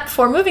know that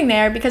before moving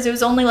there because it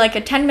was only like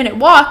a 10-minute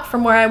walk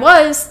from where I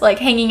was like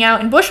hanging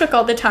out in Bushwick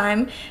all the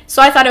time, so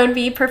I thought it would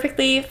be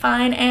perfectly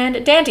fine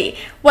and dandy.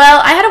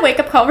 Well, I had a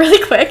wake-up call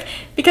really quick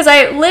because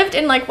I lived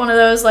in like one of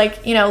those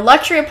like, you know,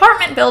 luxury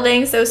apartment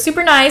buildings that was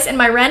super nice, and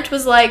my rent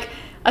was like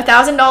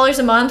 $1,000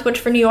 a month, which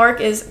for New York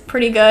is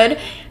pretty good.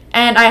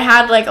 And I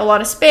had like a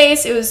lot of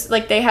space. It was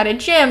like they had a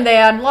gym, they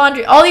had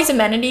laundry, all these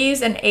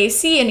amenities, and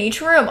AC in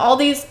each room, all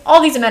these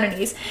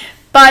amenities.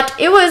 But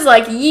it was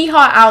like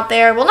yeehaw out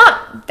there. Well,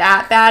 not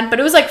that bad,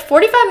 but it was like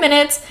 45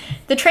 minutes.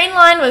 The train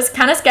line was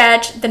kind of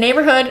sketch, the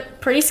neighborhood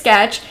pretty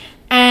sketch.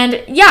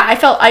 And yeah, I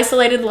felt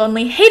isolated,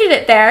 lonely, hated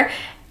it there.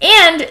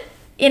 And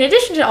in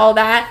addition to all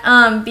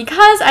that,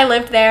 because I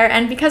lived there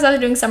and because I was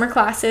doing summer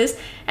classes,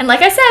 and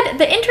like I said,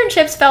 the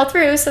internships fell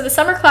through, so the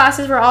summer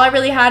classes were all I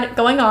really had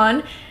going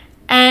on.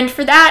 And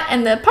for that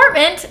and the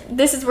apartment,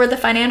 this is where the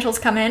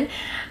financials come in,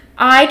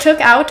 I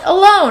took out a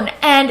loan.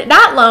 And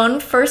that loan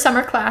for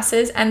summer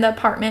classes and the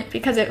apartment,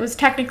 because it was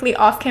technically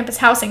off-campus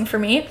housing for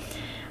me,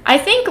 I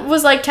think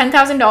was like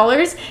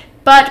 $10,000.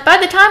 But by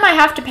the time I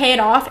have to pay it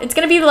off, it's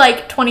going to be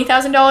like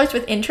 $20,000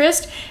 with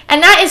interest.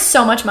 And that is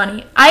so much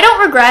money. I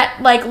don't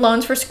regret like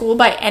loans for school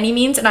by any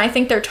means, and I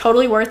think they're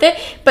totally worth it.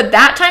 But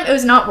that time it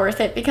was not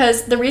worth it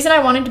because the reason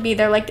I wanted to be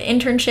there, like the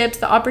internships,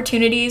 the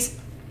opportunities,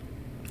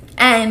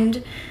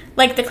 and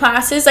like the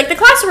classes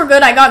were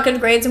good, I got good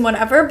grades and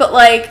whatever, but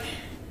like,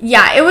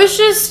 yeah, it was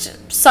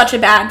just such a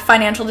bad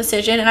financial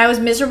decision, and I was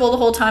miserable the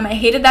whole time. I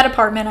hated that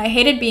apartment, I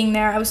hated being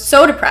there, I was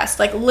so depressed,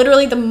 like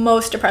literally the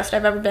most depressed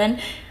I've ever been,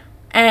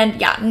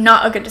 and yeah,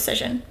 not a good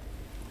decision.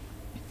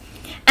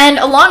 And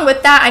along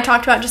with that, I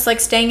talked about just like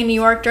staying in New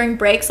York during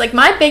breaks. Like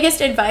my biggest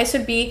advice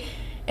would be,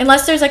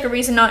 unless there's like a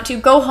reason not to,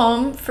 go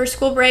home for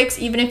school breaks,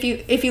 even if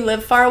you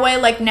live far away.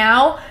 Like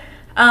now,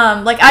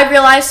 like I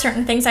realized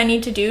certain things I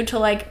need to do to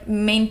like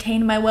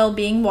maintain my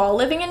well-being while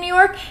living in New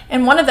York,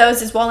 and one of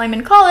those is while I'm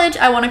in college,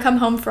 I want to come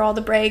home for all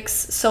the breaks,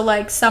 so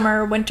like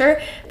summer,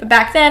 winter. But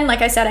back then,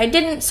 like I said, I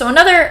didn't. So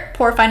another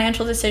poor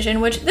financial decision,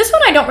 which this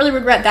one I don't really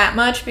regret that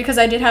much because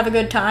I did have a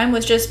good time,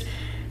 was just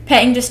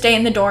paying to stay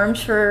in the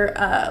dorms for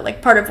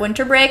like part of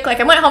winter break. Like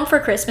I went home for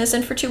Christmas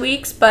and for 2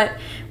 weeks, but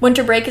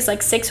winter break is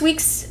like 6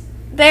 weeks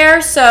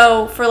there.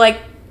 So for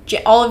like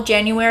all of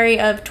January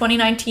of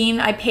 2019,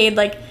 I paid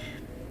like,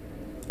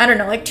 I don't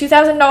know, like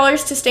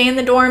 $2,000 to stay in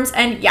the dorms.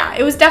 And yeah,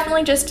 it was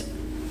definitely just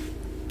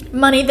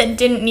money that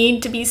didn't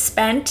need to be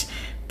spent.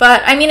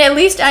 But I mean, at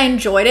least I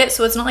enjoyed it,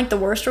 so it's not like the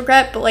worst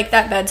regret. But like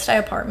that Bed-Stuy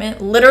apartment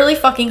literally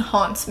fucking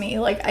haunts me.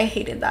 Like I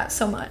hated that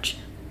so much.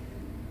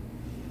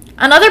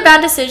 Another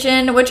bad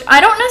decision, which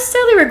I don't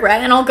necessarily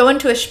regret, and I'll go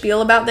into a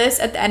spiel about this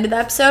at the end of the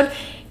episode,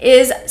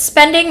 is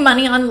spending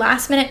money on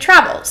last minute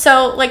travel.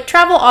 So like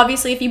travel,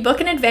 obviously, if you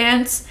book in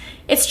advance,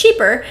 it's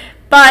cheaper.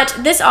 But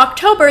this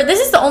October, this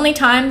is the only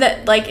time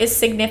that like is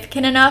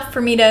significant enough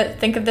for me to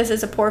think of this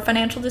as a poor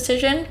financial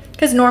decision.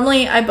 Because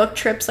normally I book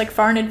trips like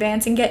far in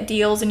advance and get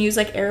deals and use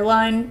like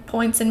airline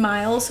points and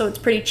miles, so it's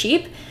pretty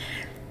cheap.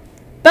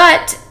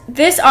 But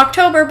this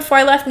October, before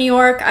I left New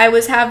York, I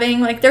was having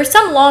like, there's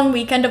some long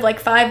weekend of like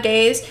 5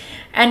 days.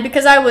 And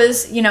because I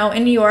was, you know,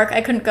 in New York,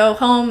 I couldn't go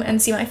home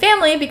and see my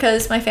family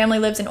because my family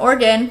lives in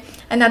Oregon.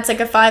 And that's like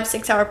a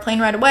 5-6 hour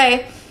plane ride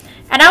away.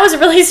 And I was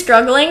really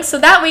struggling, so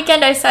that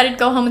weekend I decided to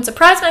go home and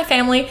surprise my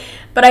family,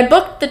 but I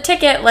booked the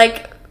ticket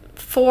like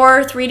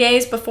 3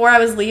 days before I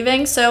was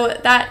leaving, so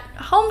that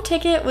home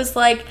ticket was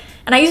like,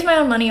 and I used my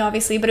own money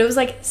obviously, but it was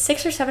like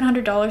 $600 or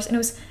 $700, and it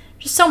was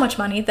just so much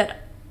money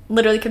that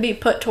literally could be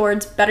put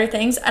towards better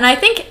things. And I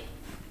think,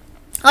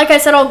 like I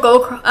said, I'll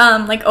go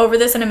like over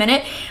this in a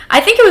minute.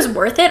 I think it was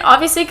worth it,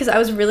 obviously, because I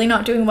was really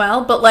not doing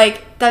well, but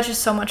like that's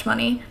just so much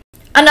money.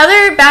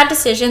 Another bad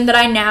decision that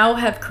I now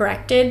have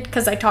corrected,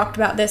 because I talked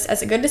about this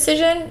as a good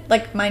decision,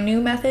 like my new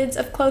methods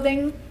of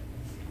clothing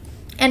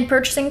and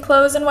purchasing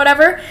clothes and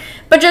whatever,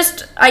 but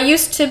just I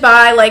used to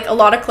buy like a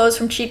lot of clothes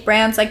from cheap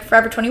brands like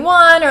Forever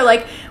 21 or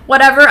like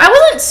whatever. I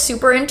wasn't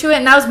super into it,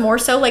 and that was more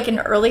so like in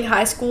early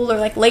high school or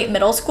like late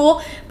middle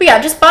school. But yeah,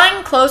 just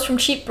buying clothes from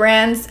cheap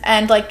brands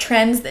and like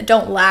trends that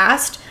don't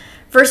last,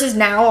 versus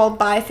now I'll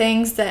buy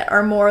things that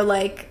are more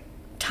like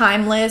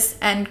timeless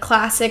and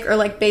classic or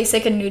like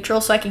basic and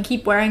neutral, so I can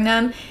keep wearing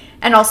them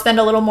and I'll spend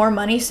a little more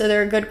money so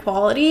they're good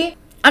quality.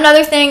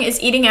 Another thing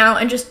is eating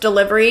out and just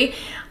delivery.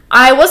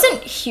 I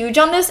wasn't huge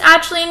on this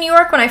actually in New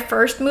York when I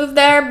first moved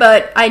there,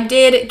 but I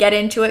did get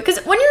into it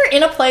because when you're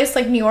in a place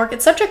like New York,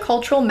 it's such a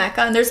cultural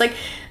mecca, and there's like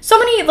so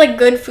many like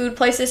good food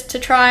places to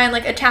try, and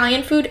like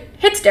Italian food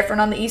hits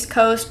different on the East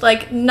Coast.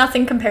 Like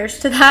nothing compares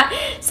to that.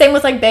 Same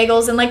with like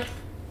bagels, and like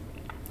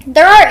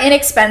there are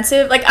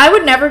inexpensive, like I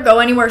would never go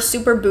anywhere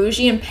super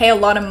bougie and pay a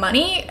lot of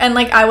money, and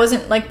like I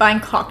wasn't like buying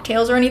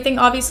cocktails or anything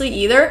obviously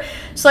either,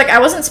 so like I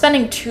wasn't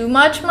spending too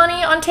much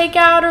money on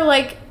takeout or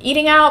like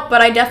eating out, but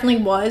I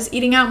definitely was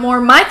eating out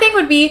more. My thing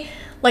would be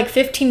like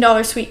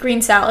 $15 sweet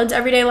green salads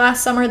every day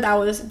last summer. That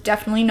was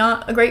definitely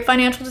not a great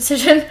financial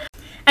decision.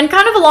 And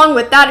kind of along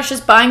with that, it's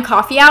just buying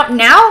coffee out.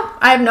 Now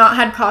I have not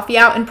had coffee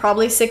out in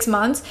probably 6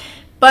 months,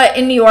 but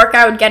in New York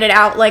I would get it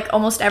out like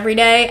almost every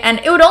day, and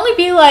it would only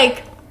be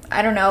like,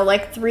 I don't know,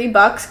 like $3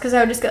 because I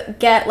would just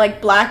get like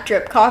black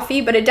drip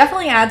coffee, but it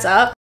definitely adds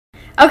up.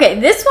 Okay,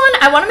 this one,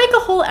 I want to make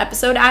a whole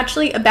episode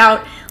actually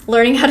about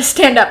learning how to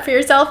stand up for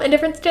yourself in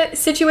different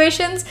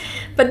situations.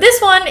 But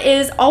this one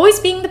is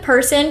always being the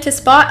person to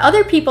spot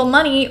other people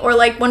money, or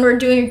like when we're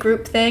doing a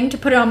group thing, to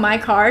put it on my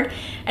card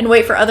and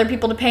wait for other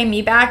people to pay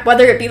me back,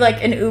 whether it be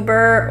like an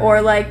Uber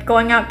or like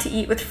going out to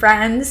eat with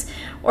friends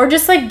or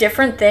just like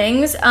different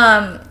things.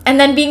 And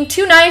then being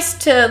too nice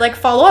to like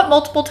follow up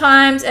multiple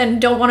times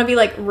and don't want to be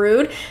like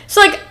rude.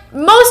 So like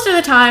most of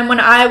the time when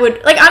I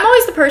would, like I'm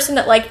always the person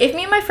that like if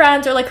me and my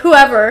friends or like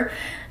whoever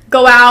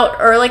go out,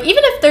 or like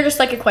even if they're just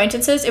like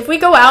acquaintances, if we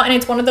go out and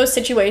it's one of those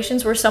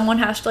situations where someone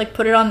has to like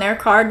put it on their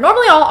card,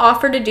 normally I'll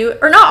offer to do it,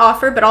 or not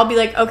offer, but I'll be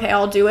like, okay,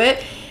 I'll do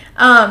it.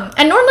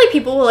 And normally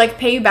people will like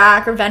pay you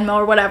back or Venmo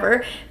or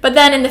whatever, but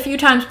then in the few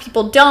times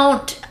people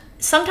don't,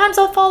 sometimes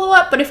I'll follow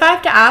up. But if I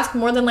have to ask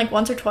more than like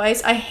once or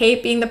twice, I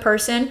hate being the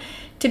person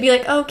to be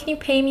like, oh, can you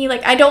pay me?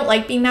 Like I don't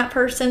like being that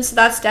person, so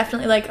that's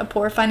definitely like a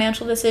poor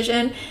financial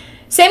decision.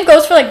 Same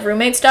goes for like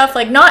roommate stuff,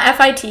 like not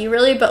FIT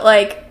really, but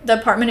like the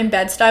apartment in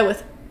Bed-Stuy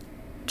with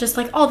just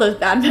like all those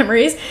bad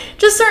memories.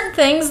 Just certain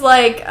things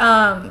like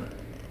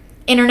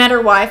internet or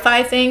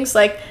Wi-Fi things,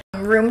 like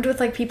roomed with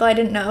like people I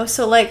didn't know,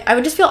 so like I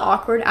would just feel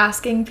awkward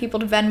asking people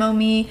to Venmo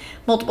me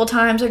multiple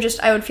times, or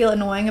just I would feel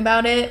annoying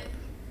about it.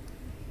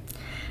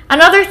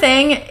 Another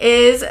thing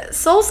is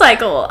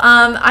SoulCycle.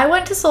 I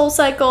went to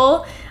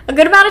SoulCycle a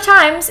good amount of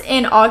times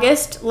in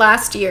August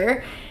last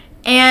year,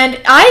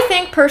 and I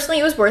think personally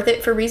it was worth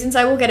it for reasons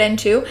I will get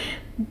into.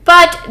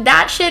 But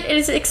that shit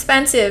is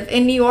expensive.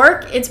 In New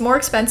York, it's more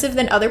expensive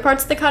than other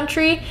parts of the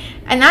country.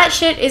 And that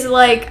shit is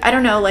like, I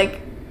don't know, like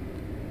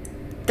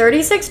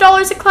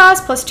 $36 a class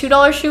plus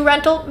 $2 shoe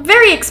rental.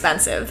 Very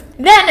expensive.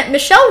 Then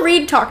Michelle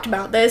Reed talked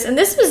about this, and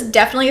this was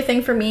definitely a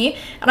thing for me.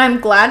 And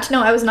I'm glad to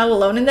know I was not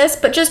alone in this.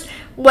 But just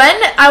when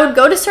I would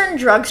go to certain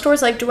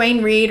drugstores like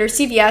Duane Reade or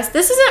CVS,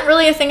 this isn't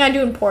really a thing I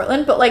do in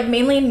Portland, but like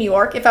mainly in New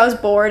York, if I was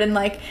bored and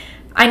like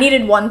I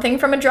needed one thing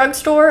from a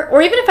drugstore,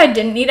 or even if I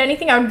didn't need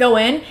anything, I would go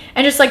in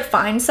and just like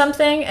find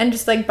something and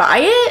just like buy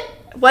it,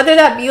 whether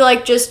that be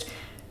like just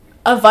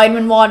a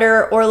vitamin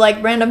water or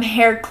like random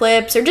hair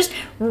clips or just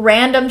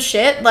random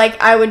shit.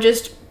 Like I would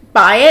just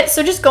buy it.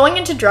 So just going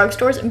into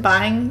drugstores and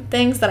buying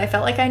things that I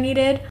felt like I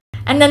needed.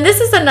 And then this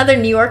is another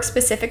New York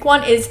specific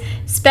one, is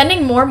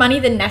spending more money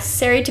than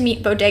necessary to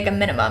meet bodega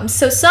minimums.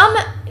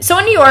 So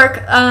in New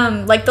York,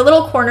 like the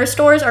little corner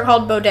stores are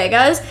called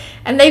bodegas,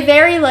 and they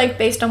vary like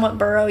based on what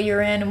borough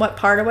you're in and what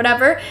part or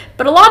whatever.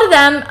 But a lot of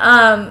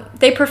them,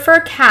 they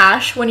prefer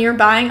cash when you're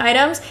buying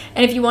items,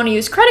 and if you want to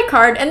use credit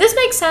card, and this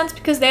makes sense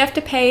because they have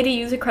to pay to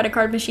use a credit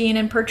card machine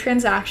and per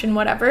transaction,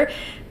 whatever.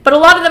 But a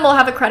lot of them will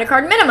have a credit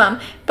card minimum.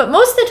 But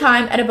most of the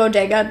time at a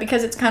bodega,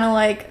 because it's kind of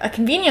like a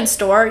convenience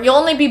store, you'll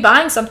only be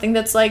buying something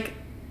that's like,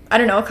 I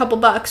don't know, a couple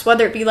bucks,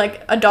 whether it be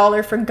like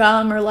 $1 for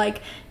gum or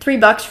like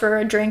 $3 for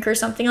a drink or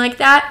something like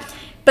that.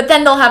 But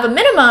then they'll have a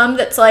minimum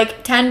that's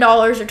like $10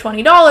 or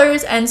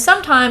 $20, and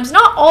sometimes,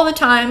 not all the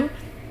time,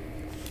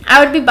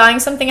 I would be buying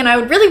something and I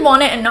would really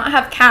want it and not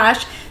have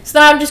cash. So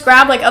then I would just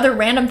grab like other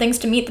random things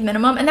to meet the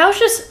minimum, and that was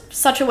just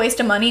such a waste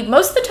of money.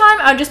 Most of the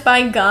time I would just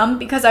buy gum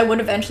because I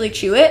would eventually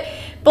chew it.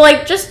 But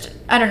like just,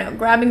 I don't know,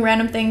 grabbing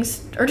random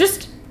things, or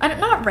just,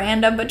 not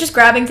random, but just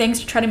grabbing things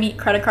to try to meet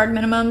credit card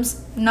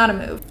minimums, not a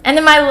move. And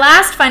then my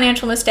last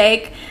financial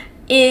mistake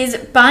is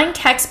buying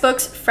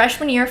textbooks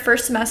freshman year,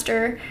 first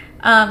semester,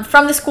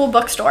 from the school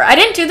bookstore. I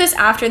didn't do this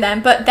after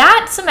then, but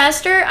that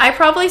semester I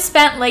probably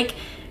spent like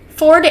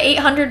 $400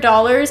 to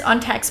 $800 on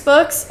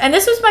textbooks. And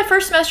this was my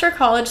first semester of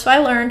college, so I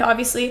learned,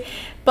 obviously.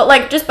 But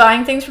like just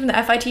buying things from the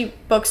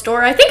FIT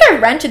bookstore, I think I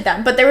rented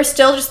them, but they were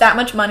still just that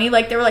much money.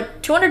 Like they were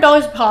like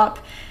 $200 a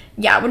pop.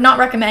 Yeah, I would not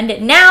recommend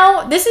it.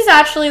 Now, this is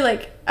actually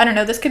like, I don't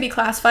know, this could be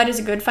classified as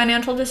a good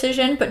financial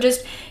decision, but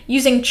just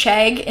using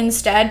Chegg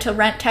instead to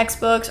rent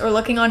textbooks, or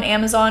looking on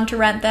Amazon to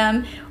rent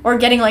them, or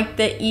getting like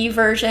the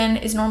e-version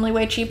is normally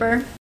way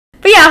cheaper.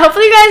 But yeah,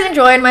 hopefully you guys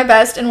enjoyed my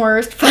best and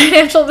worst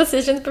financial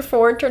decisions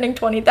before turning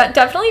 20. That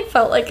definitely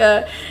felt like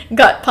a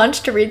gut punch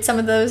to read some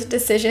of those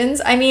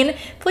decisions. I mean,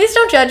 please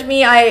don't judge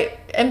me. I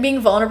am being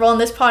vulnerable in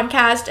this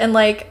podcast, and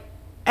like,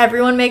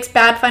 everyone makes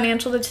bad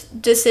financial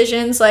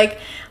decisions. Like,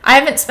 I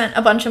haven't spent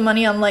a bunch of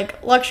money on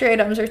like luxury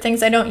items or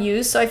things I don't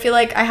use, so I feel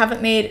like I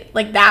haven't made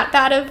like that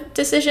bad of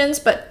decisions,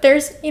 but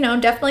there's, you know,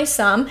 definitely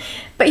some.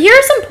 But here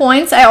are some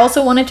points I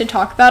also wanted to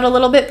talk about a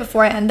little bit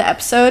before I end the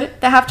episode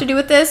that have to do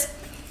with this.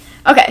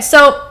 Okay,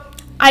 so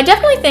I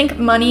definitely think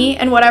money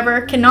and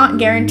whatever cannot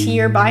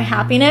guarantee or buy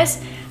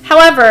happiness.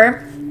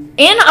 However,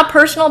 in a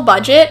personal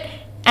budget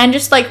and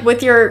just like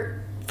with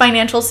your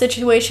financial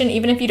situation,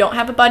 even if you don't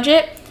have a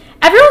budget,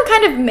 everyone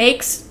kind of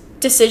makes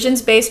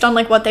decisions based on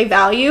like what they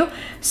value.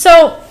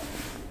 So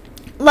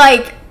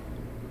like,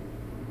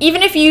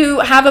 even if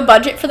you have a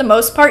budget, for the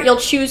most part, you'll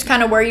choose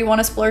kind of where you want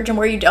to splurge and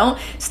where you don't.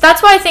 So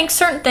that's why I think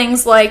certain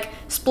things like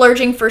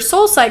splurging for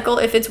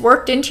SoulCycle, if it's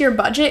worked into your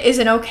budget, is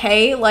an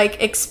okay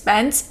like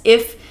expense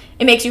if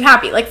it makes you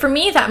happy. Like for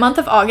me, that month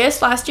of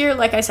August last year,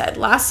 like I said,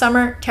 last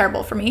summer,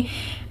 terrible for me.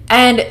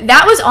 And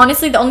that was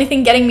honestly the only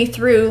thing getting me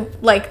through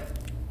like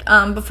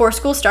before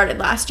school started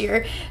last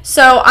year.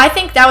 So I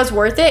think that was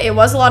worth it. It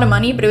was a lot of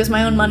money, but it was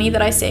my own money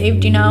that I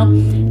saved, you know,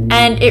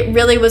 and it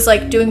really was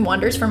like doing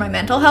wonders for my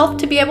mental health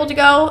to be able to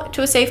go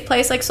to a safe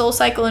place like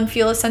SoulCycle and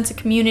feel a sense of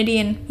community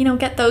and, you know,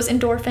 get those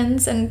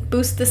endorphins and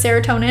boost the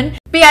serotonin.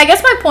 But yeah, I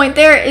guess my point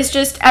there is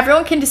just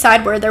everyone can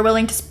decide where they're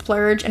willing to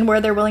splurge and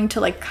where they're willing to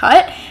like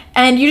cut,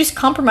 and you just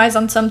compromise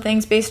on some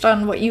things based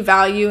on what you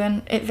value,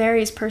 and it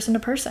varies person to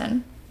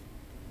person.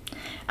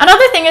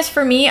 Another thing is,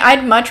 for me,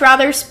 I'd much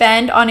rather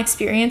spend on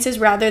experiences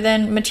rather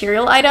than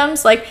material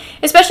items. Like,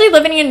 especially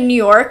living in New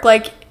York,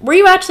 like where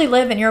you actually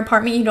live in your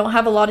apartment, you don't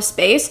have a lot of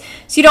space.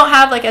 So you don't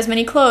have like as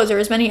many clothes or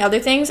as many other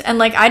things. And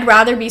like, I'd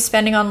rather be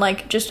spending on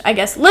like just, I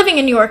guess, living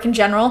in New York in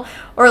general,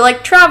 or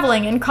like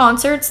traveling and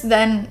concerts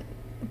than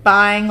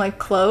buying like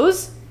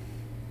clothes.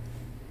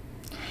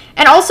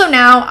 And also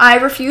now I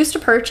refuse to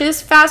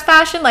purchase fast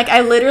fashion. Like,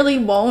 I literally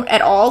won't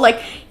at all.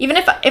 Like, even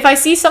if I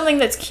see something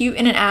that's cute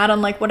in an ad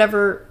on like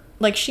whatever,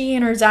 like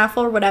Shein or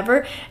Zaful or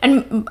whatever,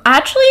 and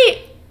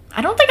actually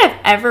I don't think I've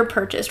ever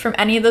purchased from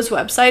any of those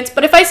websites,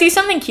 but if I see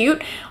something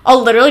cute,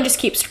 I'll literally just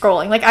keep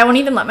scrolling. Like, I won't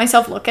even let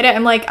myself look at it.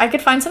 I'm like, I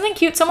could find something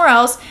cute somewhere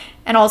else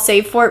and I'll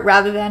save for it,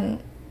 rather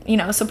than, you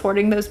know,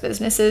 supporting those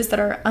businesses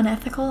that are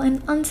unethical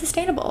and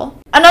unsustainable.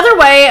 Another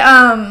way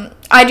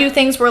I do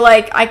things where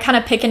like I kind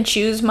of pick and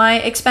choose my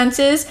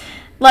expenses.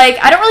 Like,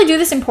 I don't really do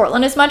this in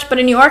Portland as much, but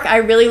in New York I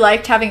really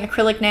liked having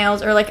acrylic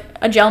nails or like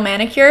a gel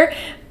manicure,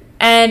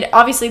 and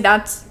obviously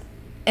that's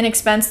an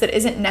expense that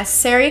isn't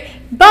necessary.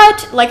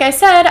 But like I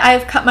said,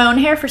 I've cut my own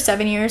hair for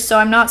 7 years, so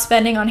I'm not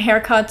spending on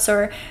haircuts,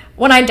 or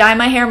when I dye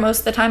my hair, most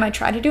of the time I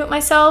try to do it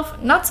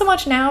myself. Not so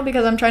much now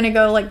because I'm trying to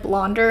go like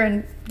blonder,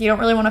 and you don't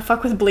really want to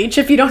fuck with bleach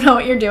if you don't know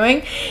what you're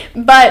doing.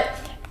 But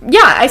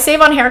yeah, I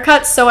save on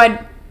haircuts, so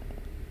I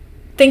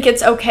think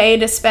it's okay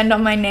to spend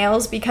on my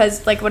nails,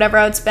 because like whatever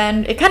I would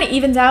spend, it kind of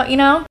evens out, you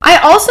know? I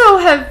also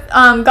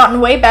have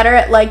gotten way better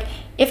at like,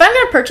 if I'm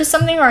going to purchase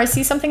something or I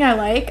see something I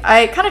like,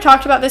 I kind of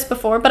talked about this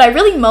before, but I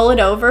really mull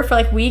it over for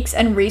like weeks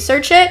and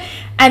research it.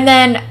 And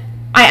then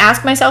I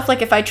ask myself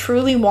like if I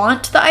truly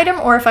want the item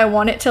or if I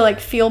want it to like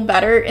feel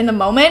better in the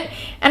moment.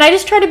 And I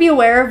just try to be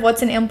aware of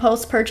what's an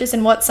impulse purchase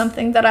and what's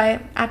something that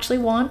I actually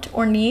want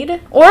or need.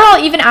 Or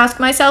I'll even ask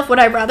myself, would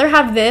I rather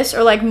have this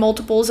or like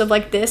multiples of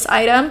like this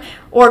item,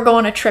 or go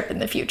on a trip in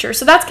the future?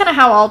 So that's kind of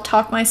how I'll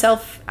talk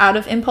myself out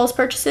of impulse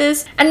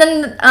purchases. And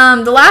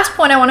then the last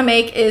point I want to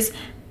make is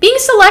being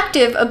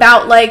selective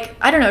about like,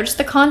 I don't know, just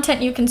the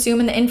content you consume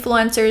and the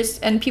influencers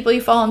and people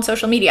you follow on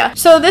social media.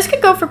 So this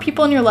could go for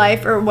people in your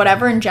life or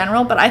whatever in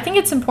general, but I think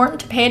it's important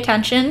to pay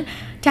attention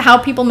to how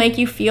people make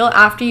you feel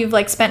after you've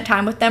like spent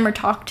time with them or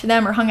talked to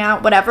them or hung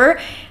out,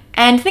 whatever.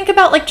 And think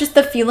about like just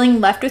the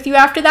feeling left with you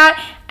after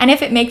that, and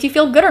if it makes you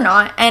feel good or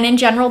not. And in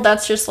general,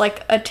 that's just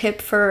like a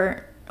tip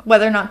for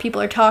whether or not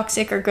people are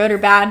toxic or good or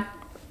bad,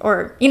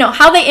 or, you know,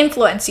 how they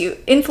influence you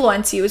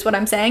is what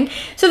I'm saying.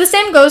 So the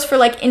same goes for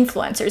like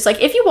influencers.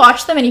 Like, if you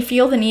watch them and you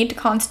feel the need to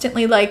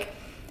constantly like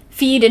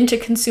feed into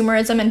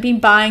consumerism and be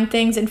buying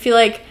things and feel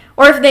like,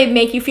 or if they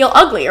make you feel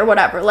ugly or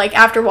whatever, like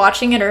after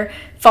watching it or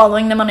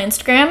following them on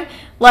Instagram,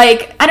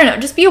 like, I don't know,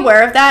 just be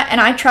aware of that. And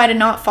I try to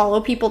not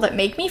follow people that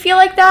make me feel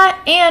like that.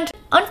 And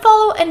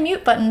unfollow and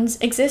mute buttons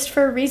exist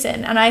for a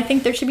reason, and I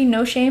think there should be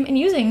no shame in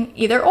using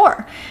either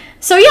or.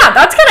 So yeah,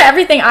 that's kind of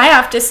everything I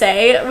have to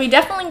say. We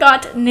definitely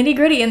got nitty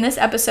gritty in this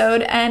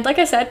episode, and like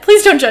I said,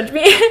 please don't judge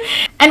me.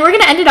 And we're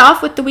going to end it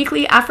off with the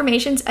weekly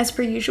affirmations as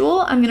per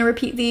usual. I'm going to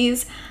repeat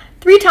these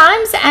 3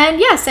 times, and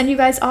yeah, send you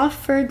guys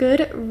off for a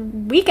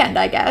good weekend,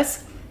 I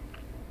guess.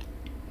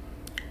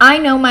 I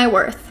know my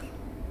worth.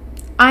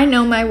 I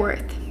know my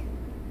worth.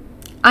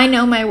 I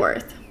know my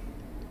worth.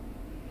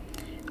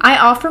 I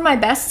offer my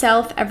best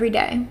self every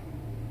day.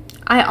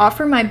 I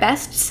offer my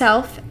best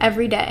self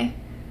every day.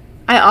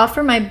 I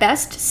offer my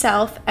best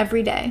self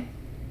every day.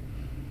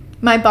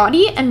 My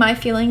body and my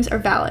feelings are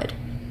valid.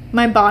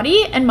 My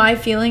body and my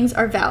feelings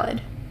are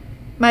valid.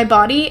 My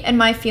body and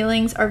my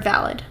feelings are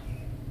valid.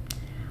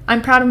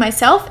 I'm proud of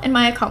myself and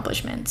my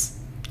accomplishments.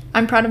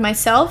 I'm proud of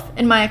myself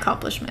and my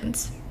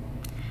accomplishments.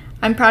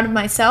 I'm proud of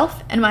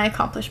myself and my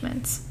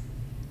accomplishments.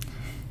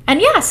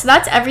 And yeah, so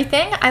that's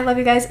everything. I love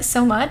you guys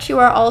so much. You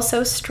are all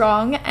so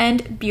strong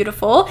and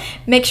beautiful.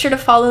 Make sure to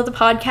follow the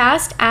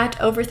podcast at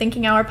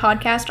Overthinking Our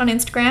Podcast on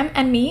Instagram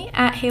and me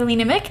at Haley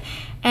Nimick.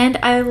 And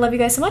I love you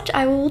guys so much.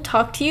 I will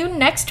talk to you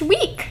next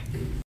week.